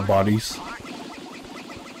their bodies.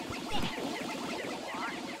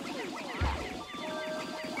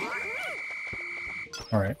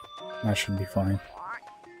 Alright, that should be fine.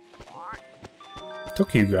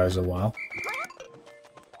 Took you guys a while.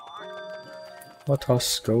 Let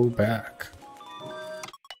us go back.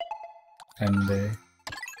 And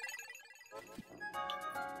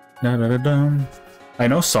da-da-da-dum. I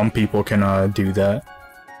know some people can do that.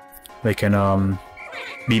 They can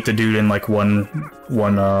beat the dude in like one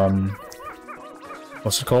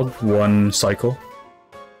what's it called? One cycle.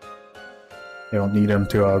 They don't need him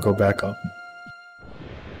to go back up.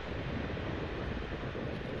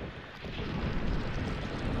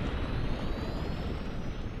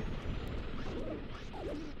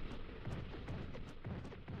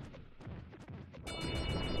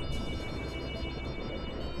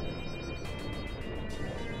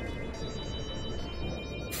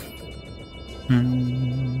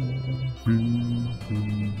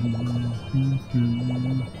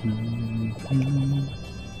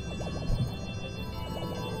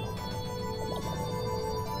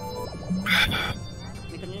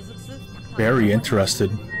 Very interested.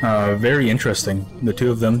 Very interesting. The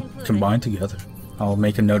two of them combined together. I'll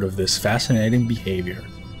make a note of this fascinating behavior.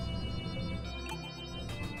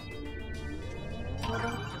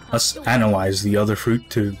 Let's analyze the other fruit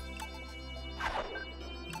too.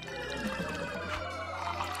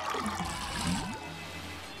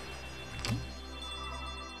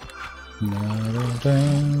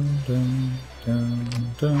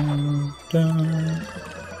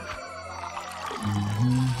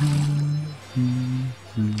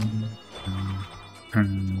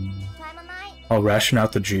 I'll ration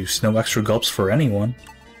out the juice. No extra gulps for anyone.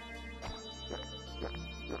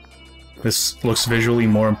 This looks visually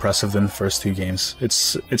more impressive than the first two games.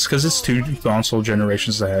 It's because it's two console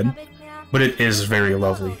generations ahead, but it is very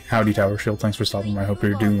lovely. Howdy, Tower Shield. Thanks for stopping by. I hope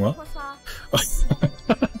you're doing well.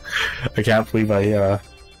 I can't believe I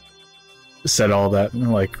said all that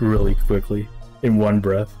like really quickly in one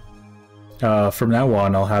breath. From now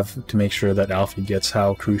on, I'll have to make sure that Alfie gets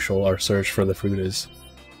how crucial our search for the fruit is.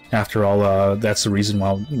 After all, that's the reason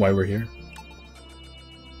why we're here.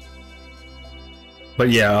 But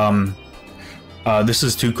yeah, this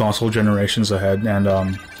is two console generations ahead,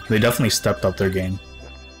 and they definitely stepped up their game.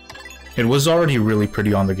 It was already really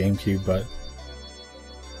pretty on the GameCube, but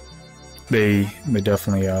they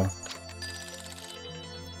definitely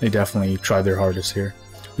tried their hardest here.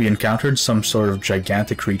 We encountered some sort of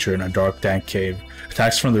gigantic creature in a dark, dank cave.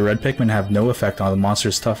 Attacks from the red Pikmin have no effect on the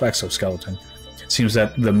monster's tough exoskeleton. It seems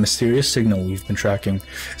that the mysterious signal we've been tracking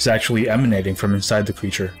is actually emanating from inside the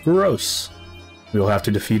creature. Gross! We'll have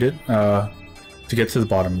to defeat it to get to the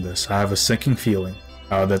bottom of this. I have a sinking feeling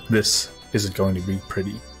that this isn't going to be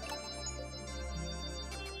pretty.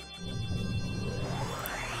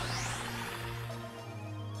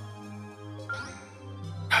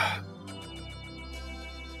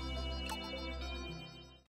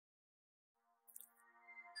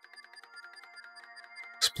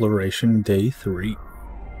 Exploration Day 3.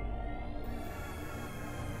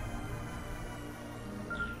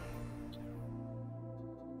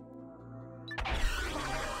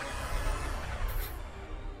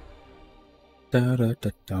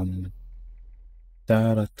 Da-da-da-dum.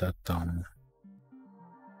 Da-da-da-dum.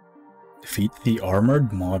 Defeat the armored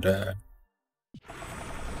Maudad.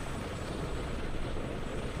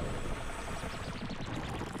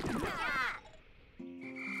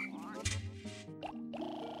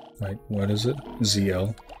 Right, what is it?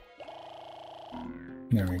 ZL.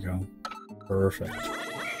 There we go. Perfect.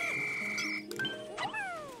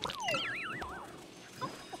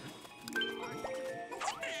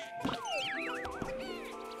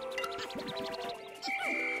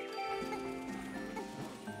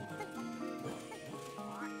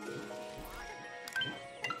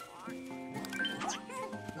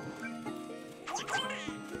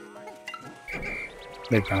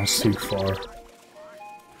 They bounced too far.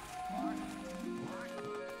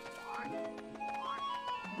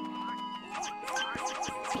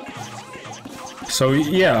 So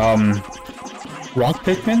yeah, rock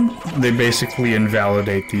Pikmin, they basically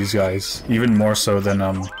invalidate these guys, even more so than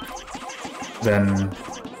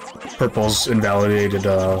purples invalidated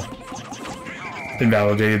them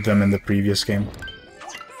in the previous game.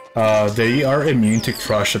 They are immune to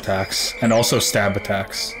crush attacks and also stab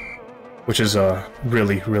attacks, which is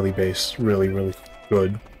really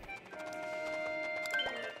good.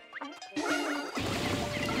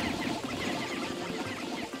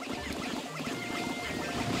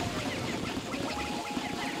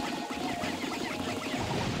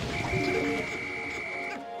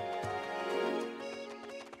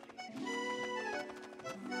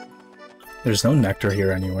 There's no nectar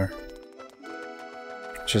here anywhere,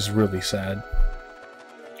 which is really sad.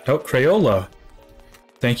 Oh, Crayola!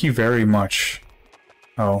 Thank you very much.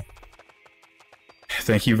 Oh.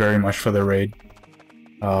 Thank you very much for the raid.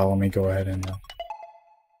 Let me go ahead and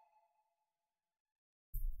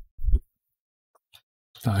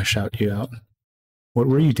shout you out. What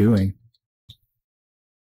were you doing?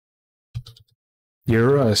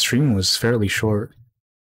 Your stream was fairly short.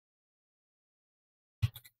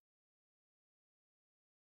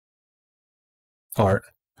 Art,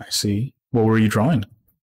 I see. What were you drawing?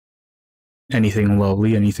 Anything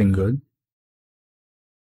lovely, anything good?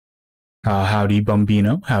 Howdy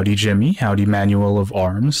Bumbino, howdy Jimmy, howdy Manual of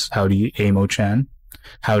Arms, howdy Amo-chan,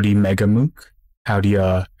 howdy Megamook, howdy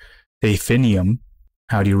Athenium,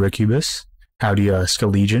 howdy Ricubus, howdy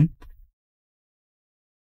Scalegion,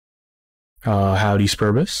 howdy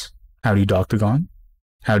Spurbus, howdy Doctagon,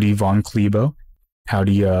 howdy Von Klebo,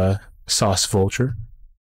 howdy Sauce Vulture.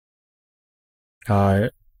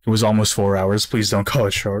 It was almost 4 hours, please don't call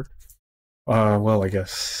it short. Well, I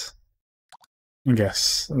guess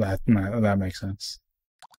that makes sense.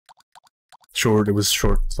 Short, it was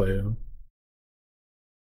short play.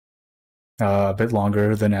 A bit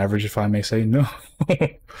longer than average, if I may say. No.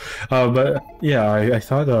 But yeah, I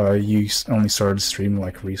thought you only started stream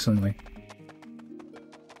like recently.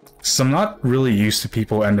 So I'm not really used to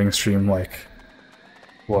people ending stream like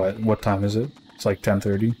what time is it? It's like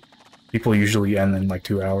 10:30. People usually end in like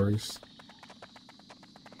 2 hours.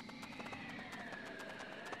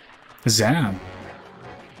 Zam.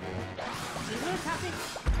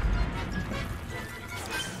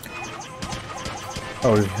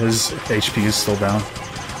 Oh, his HP is still down.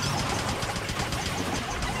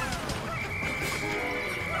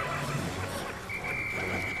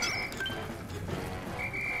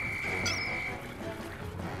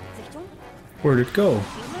 Where'd it go?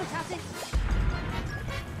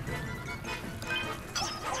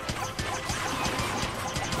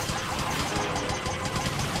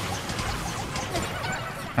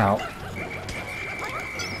 Ow.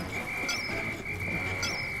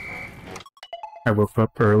 I woke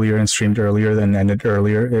up earlier and streamed earlier, then ended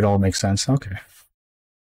earlier. It all makes sense. Okay.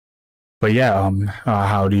 But yeah,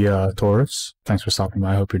 howdy, Taurus. Thanks for stopping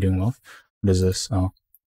by. I hope you're doing well. What is this? Oh. Of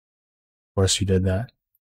course you did that.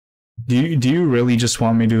 Do you really just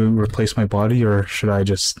want me to replace my body, or should I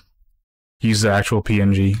just use the actual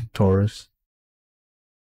PNG, Taurus?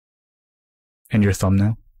 And your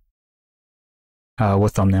thumbnail?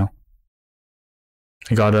 What thumbnail?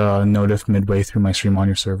 I got a notif midway through my stream on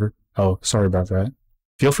your server. Oh, sorry about that.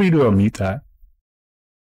 Feel free to mute that.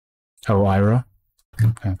 Oh, Ira?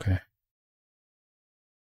 Okay.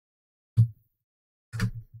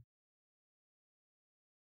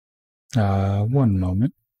 One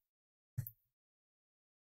moment.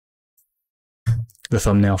 The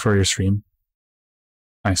thumbnail for your stream.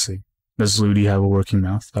 I see. Does Ludi have a working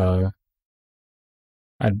mouth? I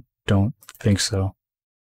don't think so.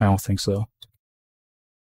 I don't think so.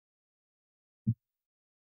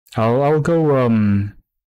 I'll go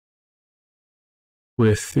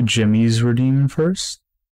with Jimmy's redeem first,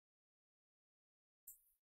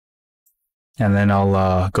 and then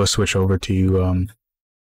I'll go switch over to you,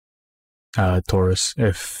 Taurus,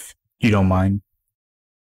 if you don't mind.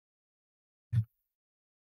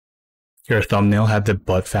 Your thumbnail had the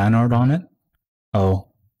butt fan art on it? Oh,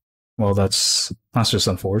 well, that's just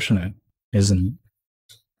unfortunate, isn't it?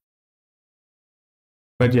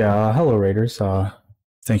 But yeah, hello Raiders.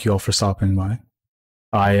 Thank you all for stopping by.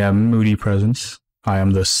 I am Moody Presence. I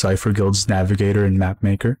am the Cypher Guild's navigator and map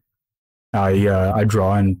maker. I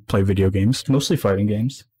draw and play video games, mostly fighting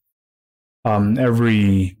games.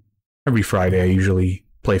 Every Friday I usually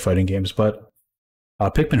play fighting games, but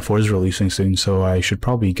Pikmin 4 is releasing soon, so I should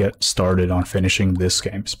probably get started on finishing this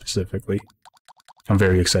game specifically. I'm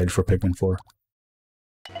very excited for Pikmin 4.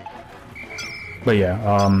 But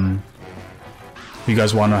yeah, if you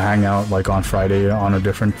guys want to hang out like on Friday, on a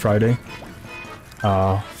different Friday,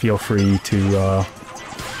 feel free to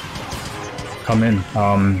come in.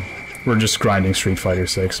 We're just grinding Street Fighter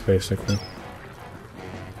 6 basically.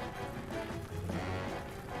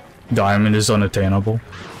 Diamond is unattainable.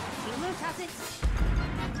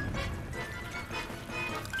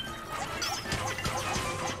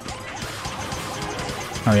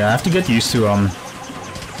 Oh yeah, I have to get used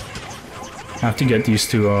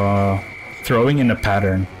to throwing in a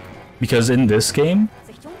pattern, because in this game,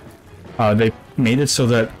 they made it so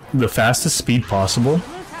that the fastest speed possible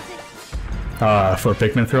for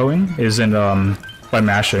Pikmin throwing isn't by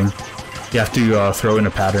mashing. You have to throw in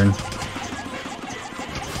a pattern.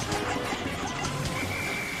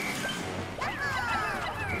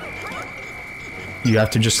 You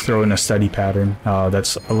have to just throw in a steady pattern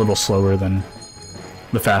that's a little slower than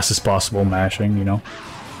the fastest possible mashing, you know?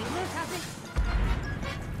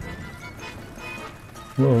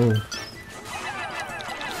 Whoa.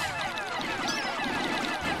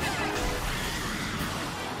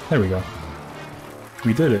 There we go.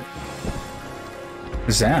 We did it.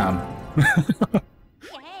 Zam.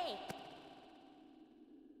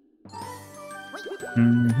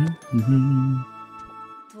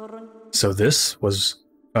 So this was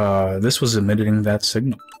emitting that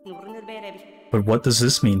signal. But what does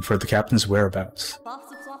this mean for the captain's whereabouts?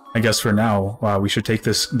 I guess for now, we should take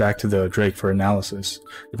this back to the Drake for analysis.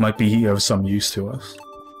 It might be of some use to us.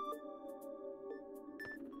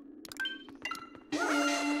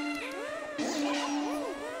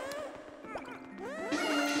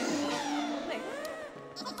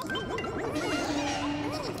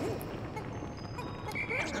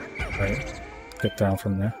 Right, get down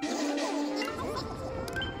from there.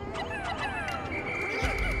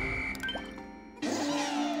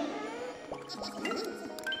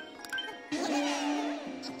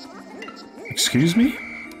 Excuse me?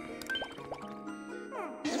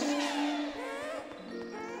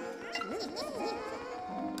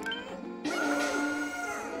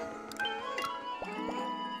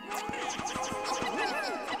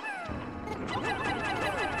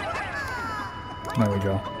 There we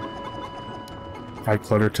go. I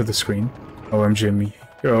clutter to the screen. OM Jimmy.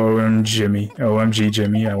 OM Jimmy. OMG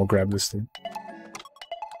Jimmy. I will grab this thing.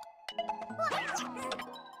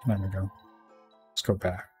 There we go. Let's go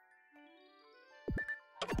back.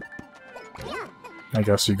 I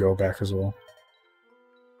guess you go back as well.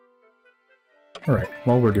 Alright,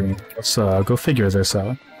 while we're doing it, let's go figure this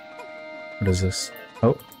out. What is this?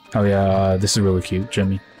 Oh yeah, this is really cute,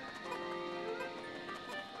 Jimmy.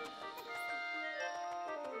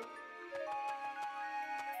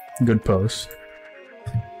 Good post.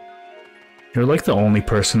 You're like the only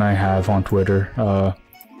person I have on Twitter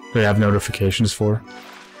they have notifications for.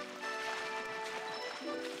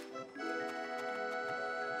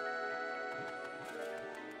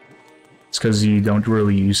 It's because you don't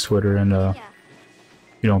really use Twitter and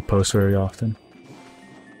you don't post very often.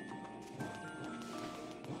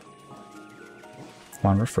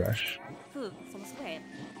 Come on, refresh.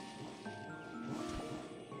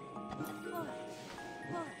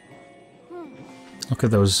 Look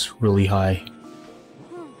at those really high,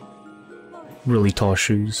 really tall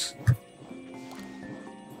shoes.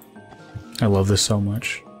 I love this so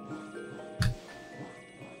much.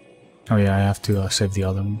 Oh yeah, I have to save the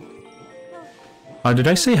other one. Did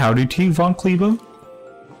I say howdy to you, Von Clevo?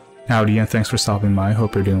 Howdy, and thanks for stopping by.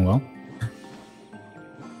 Hope you're doing well.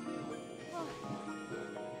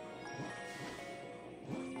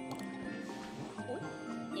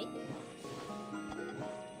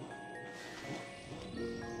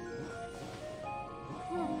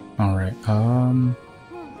 Alright,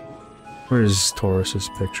 where's Taurus's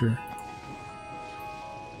picture?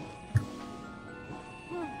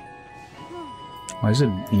 Why is it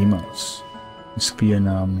emotes? This could be in,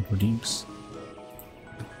 redeems.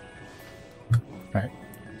 Alright,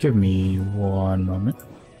 give me one moment.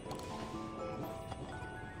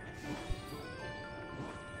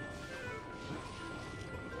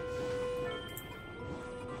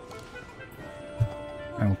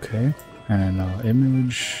 Okay, and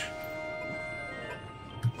image.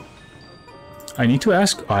 I need to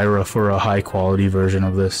ask Ira for a high quality version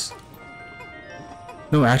of this.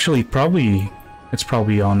 No, actually, it's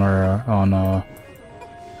probably on our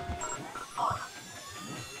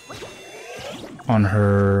on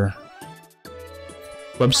her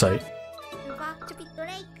website.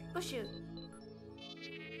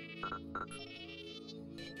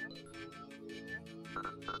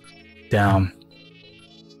 Damn.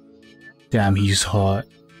 Damn, he's hot.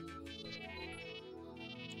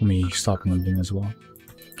 Let me stop moving as well.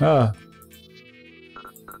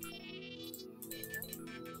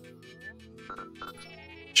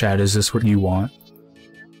 Chad, is this what you want?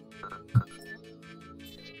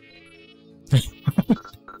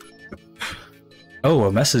 Oh,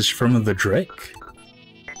 a message from the Drake.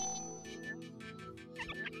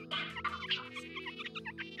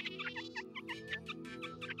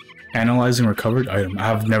 Analyzing recovered item.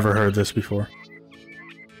 I've never heard this before.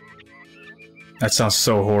 That sounds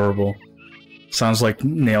so horrible. Sounds like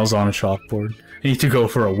nails on a chalkboard. I need to go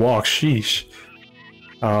for a walk, sheesh.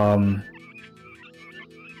 The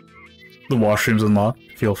washroom's unlocked.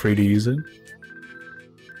 Feel free to use it.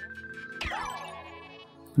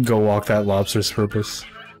 Go walk that lobster's purpose.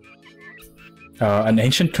 An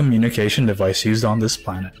ancient communication device used on this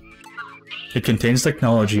planet. It contains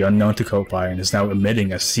technology unknown to Kopai and is now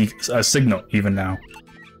emitting a signal even now.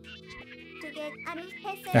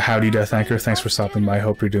 Howdy, Death Anchor. Thanks for stopping by.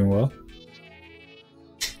 Hope you're doing well.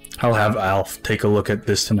 I'll have Alf take a look at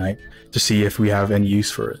this tonight to see if we have any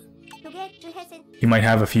use for it. He might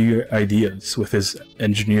have a few ideas with his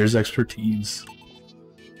engineer's expertise.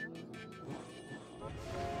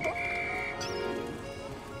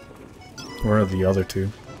 Where are the other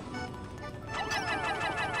two?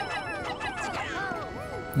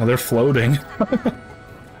 Oh, they're floating.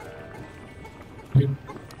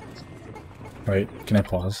 Wait, can I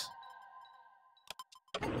pause?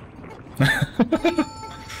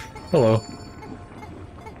 Hello.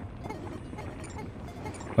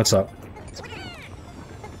 What's up?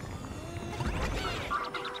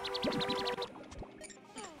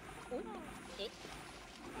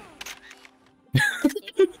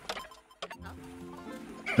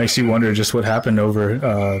 Makes you wonder just what happened over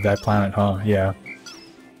that planet, huh? Yeah.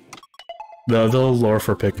 The lore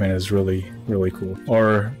for Pikmin is really, really cool.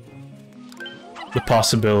 Or the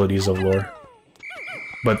possibilities of lore.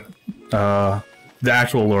 But the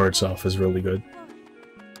actual lore itself is really good.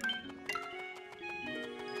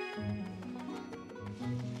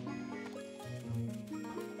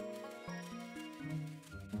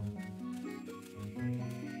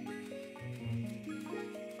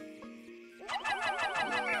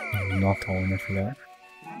 I'm not tall enough for that.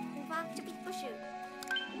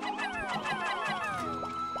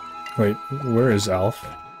 Wait, where is Alf?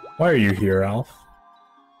 Why are you here, Alf?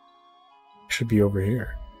 Should be over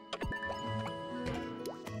here.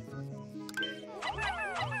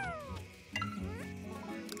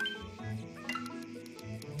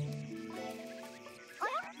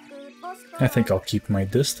 I think I'll keep my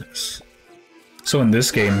distance. So in this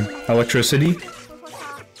game, electricity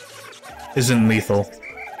isn't lethal.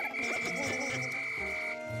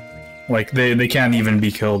 Like, they can't even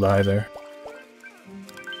be killed either.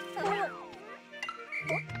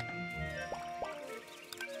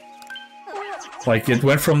 Like, it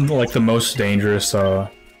went from, like, the most dangerous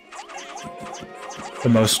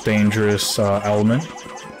element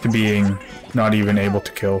to being not even able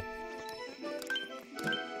to kill.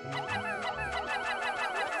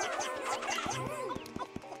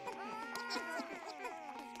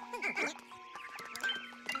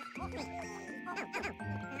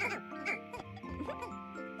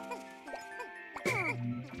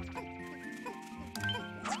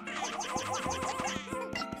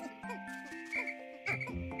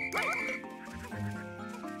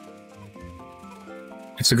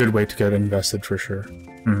 It's a good way to get invested for sure.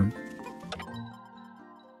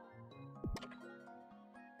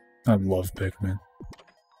 I love Pikmin.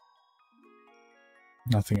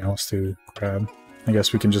 Nothing else to grab. I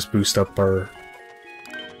guess we can just boost up our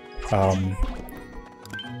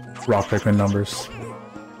rock Pikmin numbers.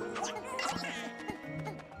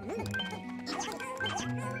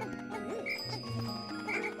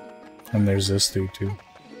 And there's this dude too.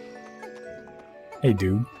 Hey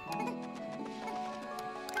dude.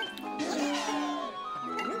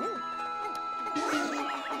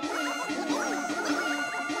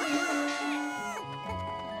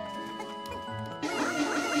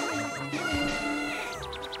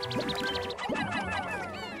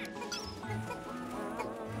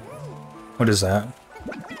 What is that?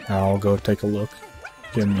 I'll go take a look.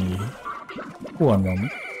 Give me one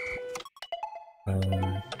moment.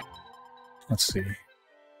 Let's see.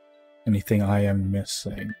 Anything I am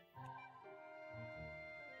missing?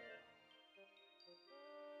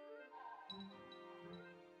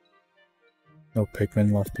 No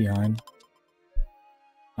Pikmin left behind.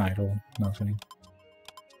 Idle, nothing.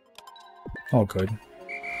 All good.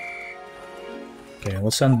 Okay,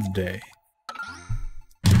 let's end the day.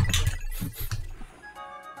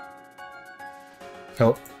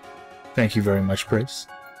 Oh, thank you very much, Grace.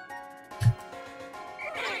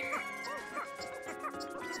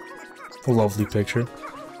 A lovely picture.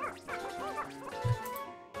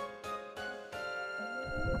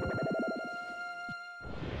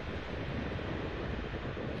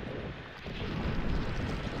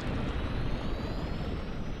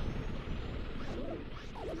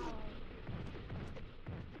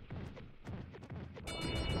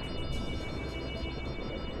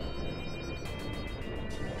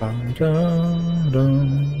 Ba-da-dum-dum.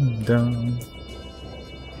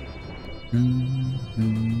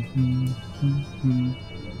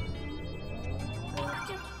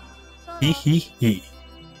 Hee hee hee.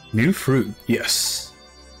 New fruit, yes.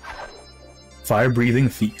 Fire-breathing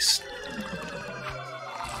feast.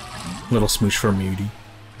 Little smooch for Moody.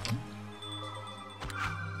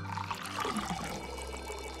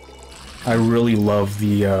 I really love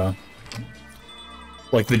the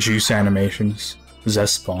like the juice animations.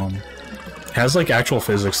 Zest Bomb. It has like actual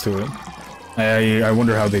physics to it. I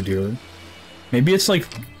wonder how they do it. Maybe it's like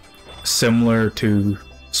similar to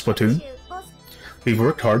Splatoon. We've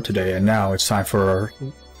worked hard today, and now it's time for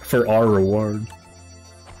our reward.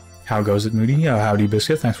 How goes it, Moody? Howdy,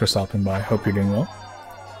 Biscuit. Thanks for stopping by. Hope you're doing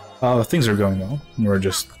well. Things are going well. We're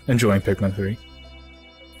just enjoying Pikmin 3.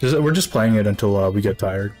 We're just playing it until we get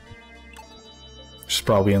tired. Which is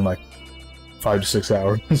probably in like 5 to 6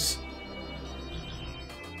 hours.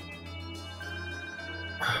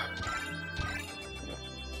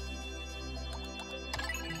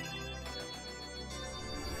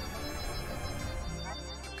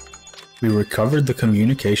 We recovered the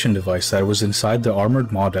communication device that was inside the armored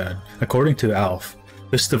Maudad. According to Alf,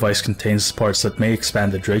 this device contains parts that may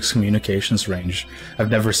expand the Drake's communications range.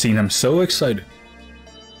 I've never seen him so excited.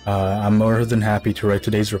 I'm more than happy to write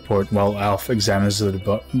today's report while Alf examines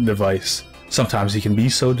the device. Sometimes he can be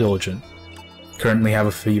so diligent. Currently have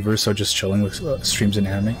a fever, so just chilling with streams and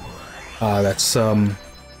anime. That's I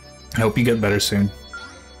hope you get better soon.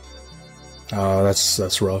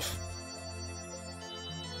 That's rough.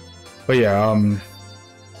 But yeah,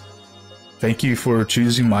 thank you for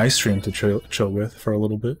choosing my stream to chill with for a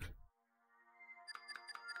little bit.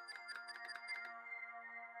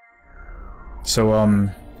 So,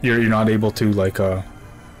 you're not able to, like,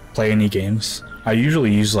 play any games? I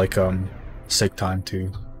usually use, like, sick time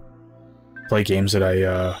to play games that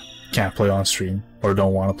I, can't play on stream, or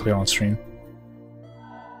don't want to play on stream.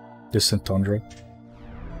 Distant Tundra.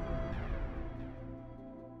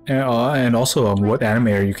 And also, what anime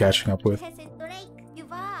are you catching up with?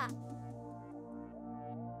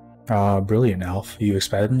 Brilliant, Alf. You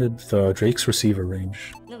expanded the Drake's receiver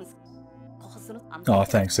range. Oh,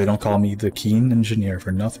 thanks. They don't call me the keen engineer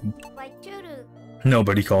for nothing.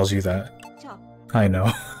 Nobody calls you that. I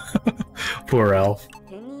know. Poor Alf.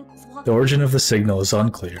 The origin of the signal is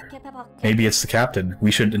unclear. Maybe it's the captain.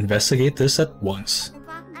 We should investigate this at once.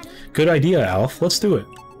 Good idea, Alf. Let's do it.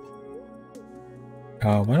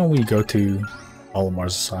 Why don't we go to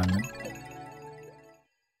Olimar's assignment?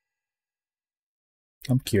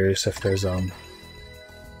 I'm curious if there's,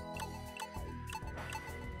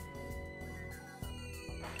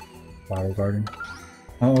 Flower Garden.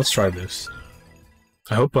 Well, let's try this.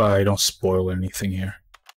 I hope I don't spoil anything here.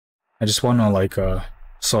 I just want to, like,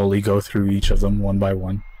 slowly go through each of them one by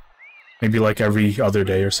one. Maybe, like, every other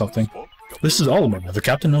day or something. This is Olimar, the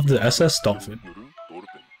captain of the SS Dolphin.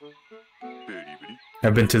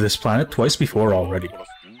 I've been to this planet twice before already.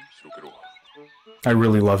 I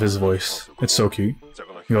really love his voice. It's so cute.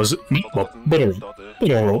 He goes,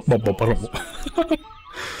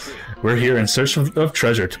 we're here in search of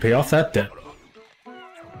treasure to pay off that debt.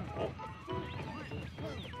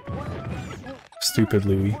 Stupid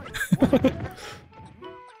Louis.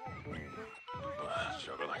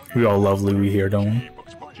 We all love Louis here, don't we?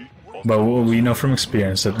 But we know from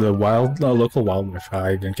experience that the local wildlife,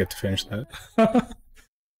 I didn't get to finish that.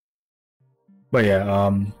 But yeah,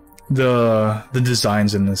 the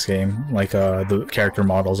designs in this game, like the character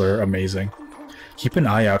models, are amazing. Keep an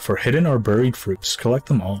eye out for hidden or buried fruits. Collect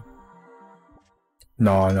them all.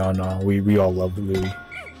 No. We all love Louis.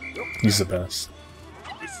 He's the best.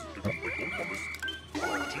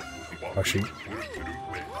 Oh shoot.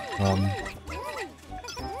 Oh.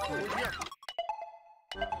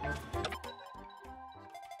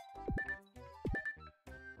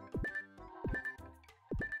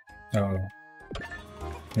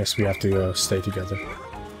 Guess we have to stay together.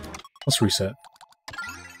 Let's reset.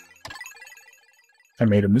 I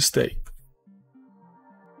made a mistake.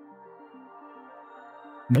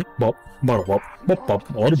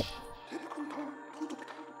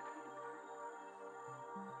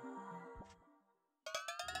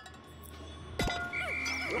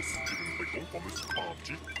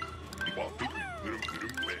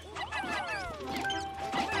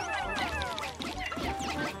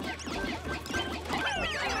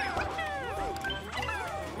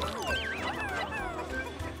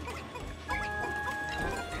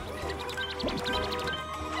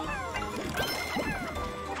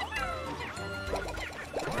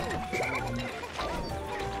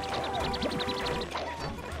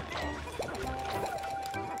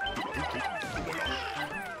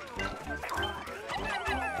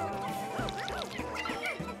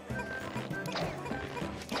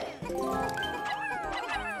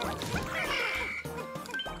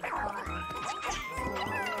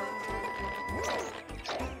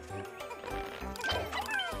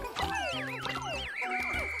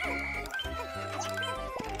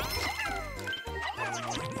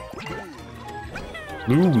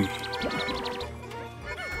 Louie.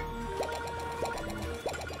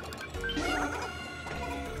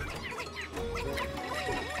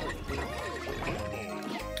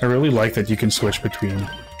 I really like that you can switch between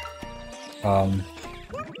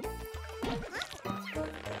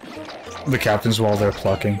the captains while they're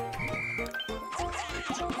plucking.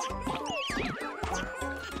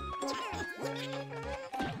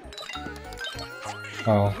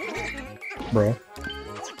 Oh, bro.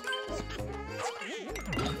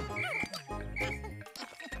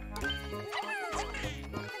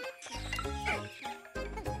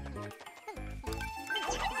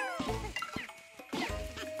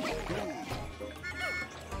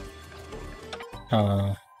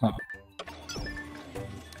 Oh.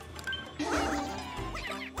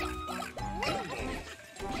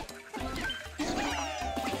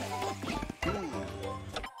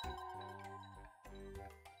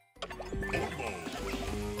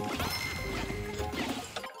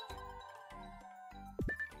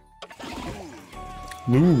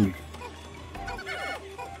 Louie.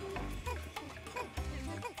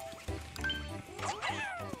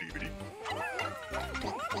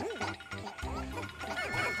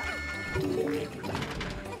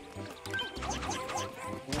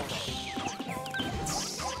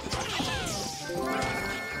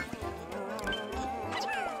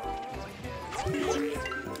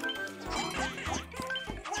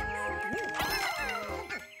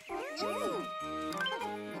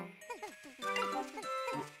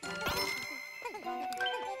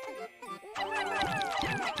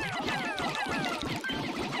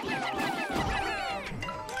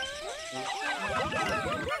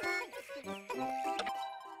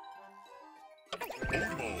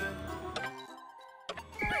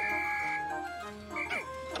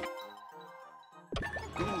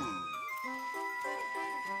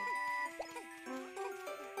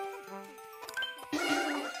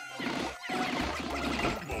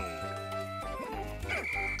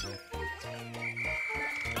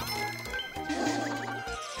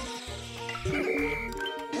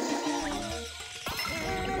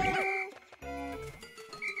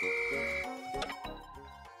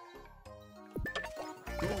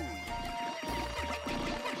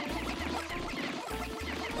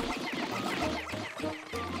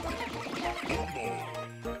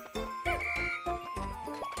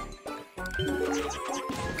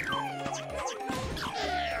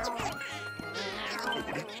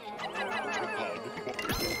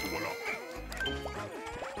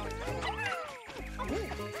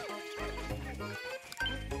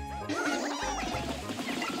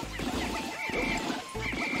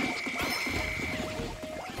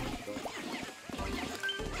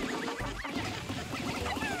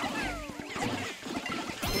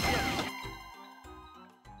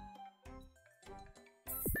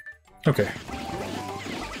 Okay.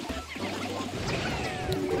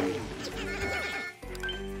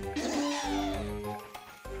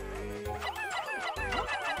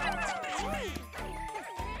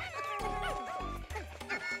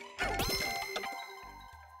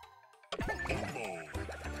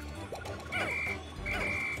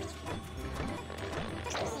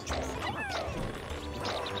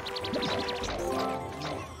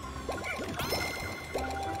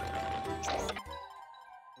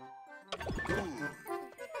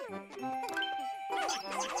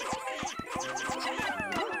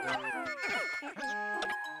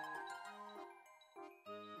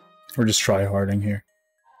 We're just try-harding here.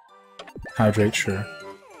 Hydrate, sure.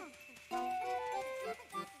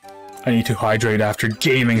 I need to hydrate after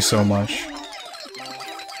gaming so much.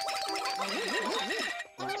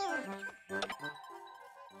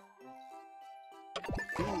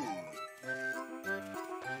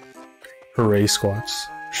 Hooray squats.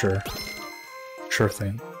 Sure. Sure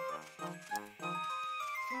thing.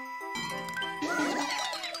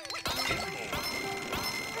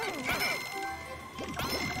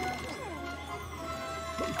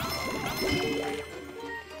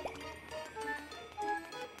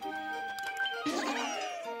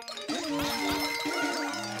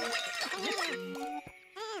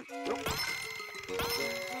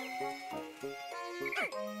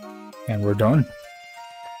 And we're done.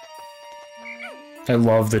 I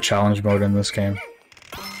love the challenge mode in this game.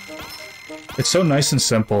 It's so nice and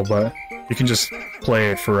simple, but you can just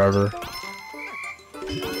play it forever.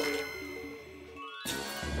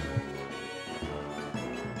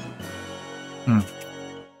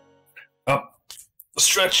 Up.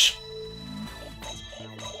 Stretch.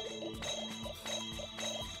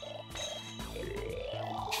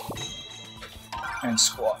 And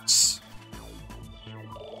squats.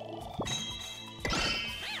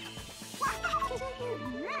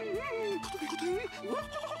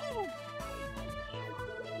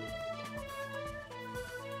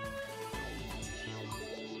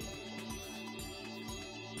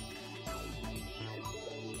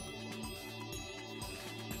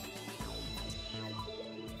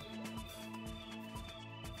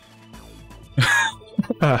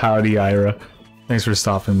 Howdy, Ira. Thanks for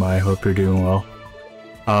stopping by. I hope you're doing well.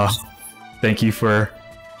 Thank you for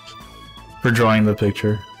drawing the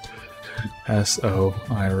picture. S.O.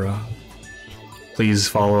 Ira. Please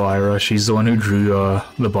follow Ira. She's the one who drew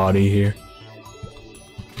the body here.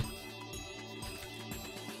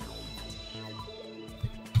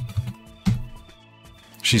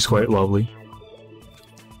 She's quite lovely.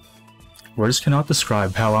 Words cannot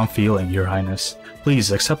describe how I'm feeling, Your Highness.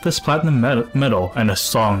 Please accept this platinum medal and a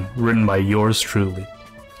song written by yours truly.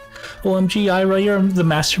 OMG, Ira, you're the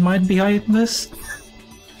mastermind behind this?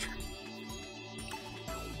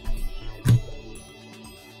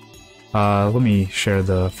 Let me share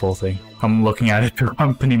the full thing. I'm looking at it to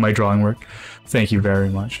accompany my drawing work. Thank you very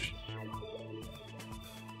much.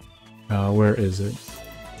 Where is it?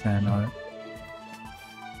 Fan art.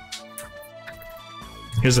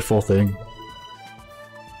 Here's the full thing.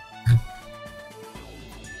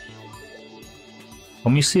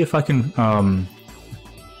 Let me see if I can,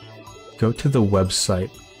 go to the website.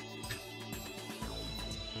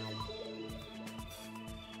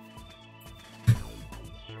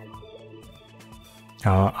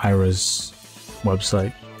 Ira's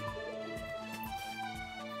website.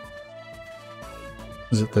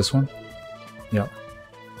 Is it this one? Yep.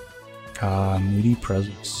 Moody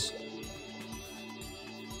Presence.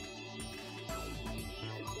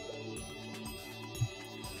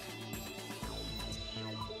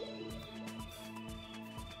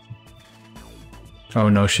 Oh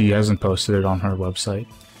no, she hasn't posted it on her website.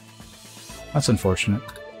 That's unfortunate.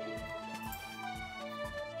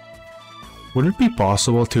 Would it be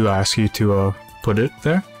possible to ask you to put it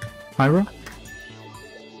there, Ira?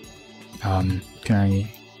 Can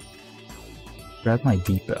I grab my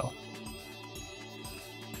depot?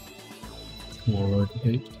 Would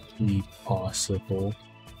it be possible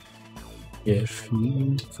if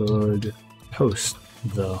you could post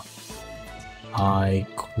the high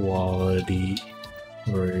quality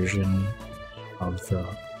version of the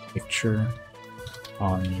picture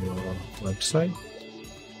on your website?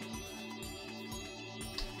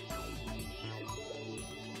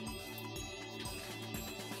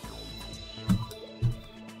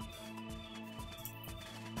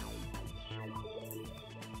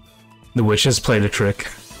 The witch has played a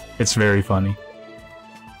trick. It's very funny.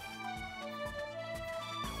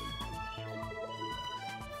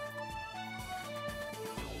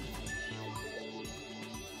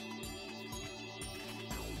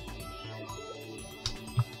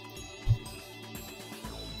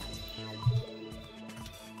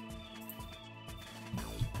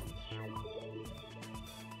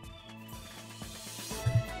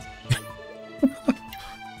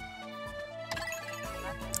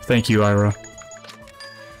 Thank you, Ira.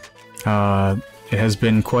 It has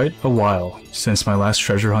been quite a while since my last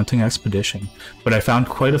treasure hunting expedition, but I found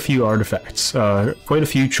quite a few artifacts, quite a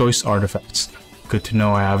few choice artifacts. Good to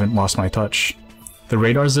know I haven't lost my touch. The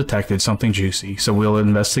radar's detected something juicy, so we'll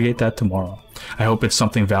investigate that tomorrow. I hope it's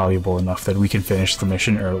something valuable enough that we can finish the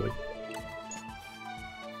mission early.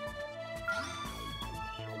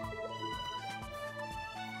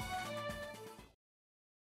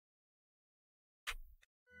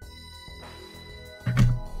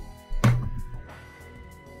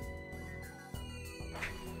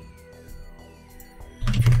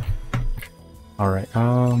 Alright,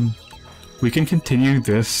 we can continue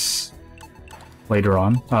this later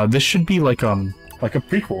on. This should be like a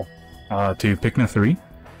prequel to Pikmin 3.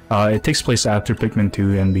 It takes place after Pikmin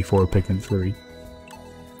 2 and before Pikmin 3.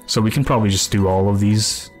 So we can probably just do all of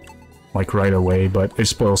these like right away, but it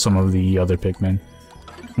spoils some of the other Pikmin.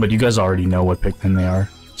 But you guys already know what Pikmin they are,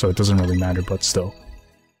 so it doesn't really matter, but still.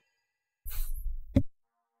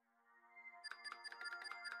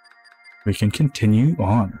 We can continue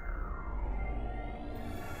on.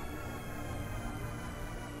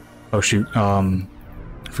 Oh shoot, I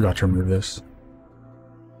forgot to remove this.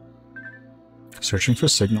 Searching for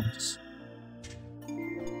signals.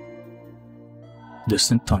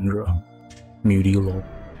 Distant tundra. Moody low.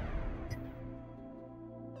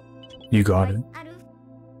 You got it.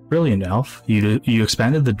 Brilliant, Elf. You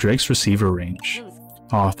expanded the Drake's receiver range.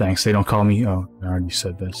 Aw, oh, thanks. They don't call me... Oh, I already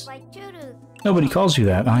said this. Nobody calls you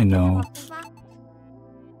that, I know.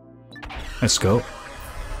 Let's go.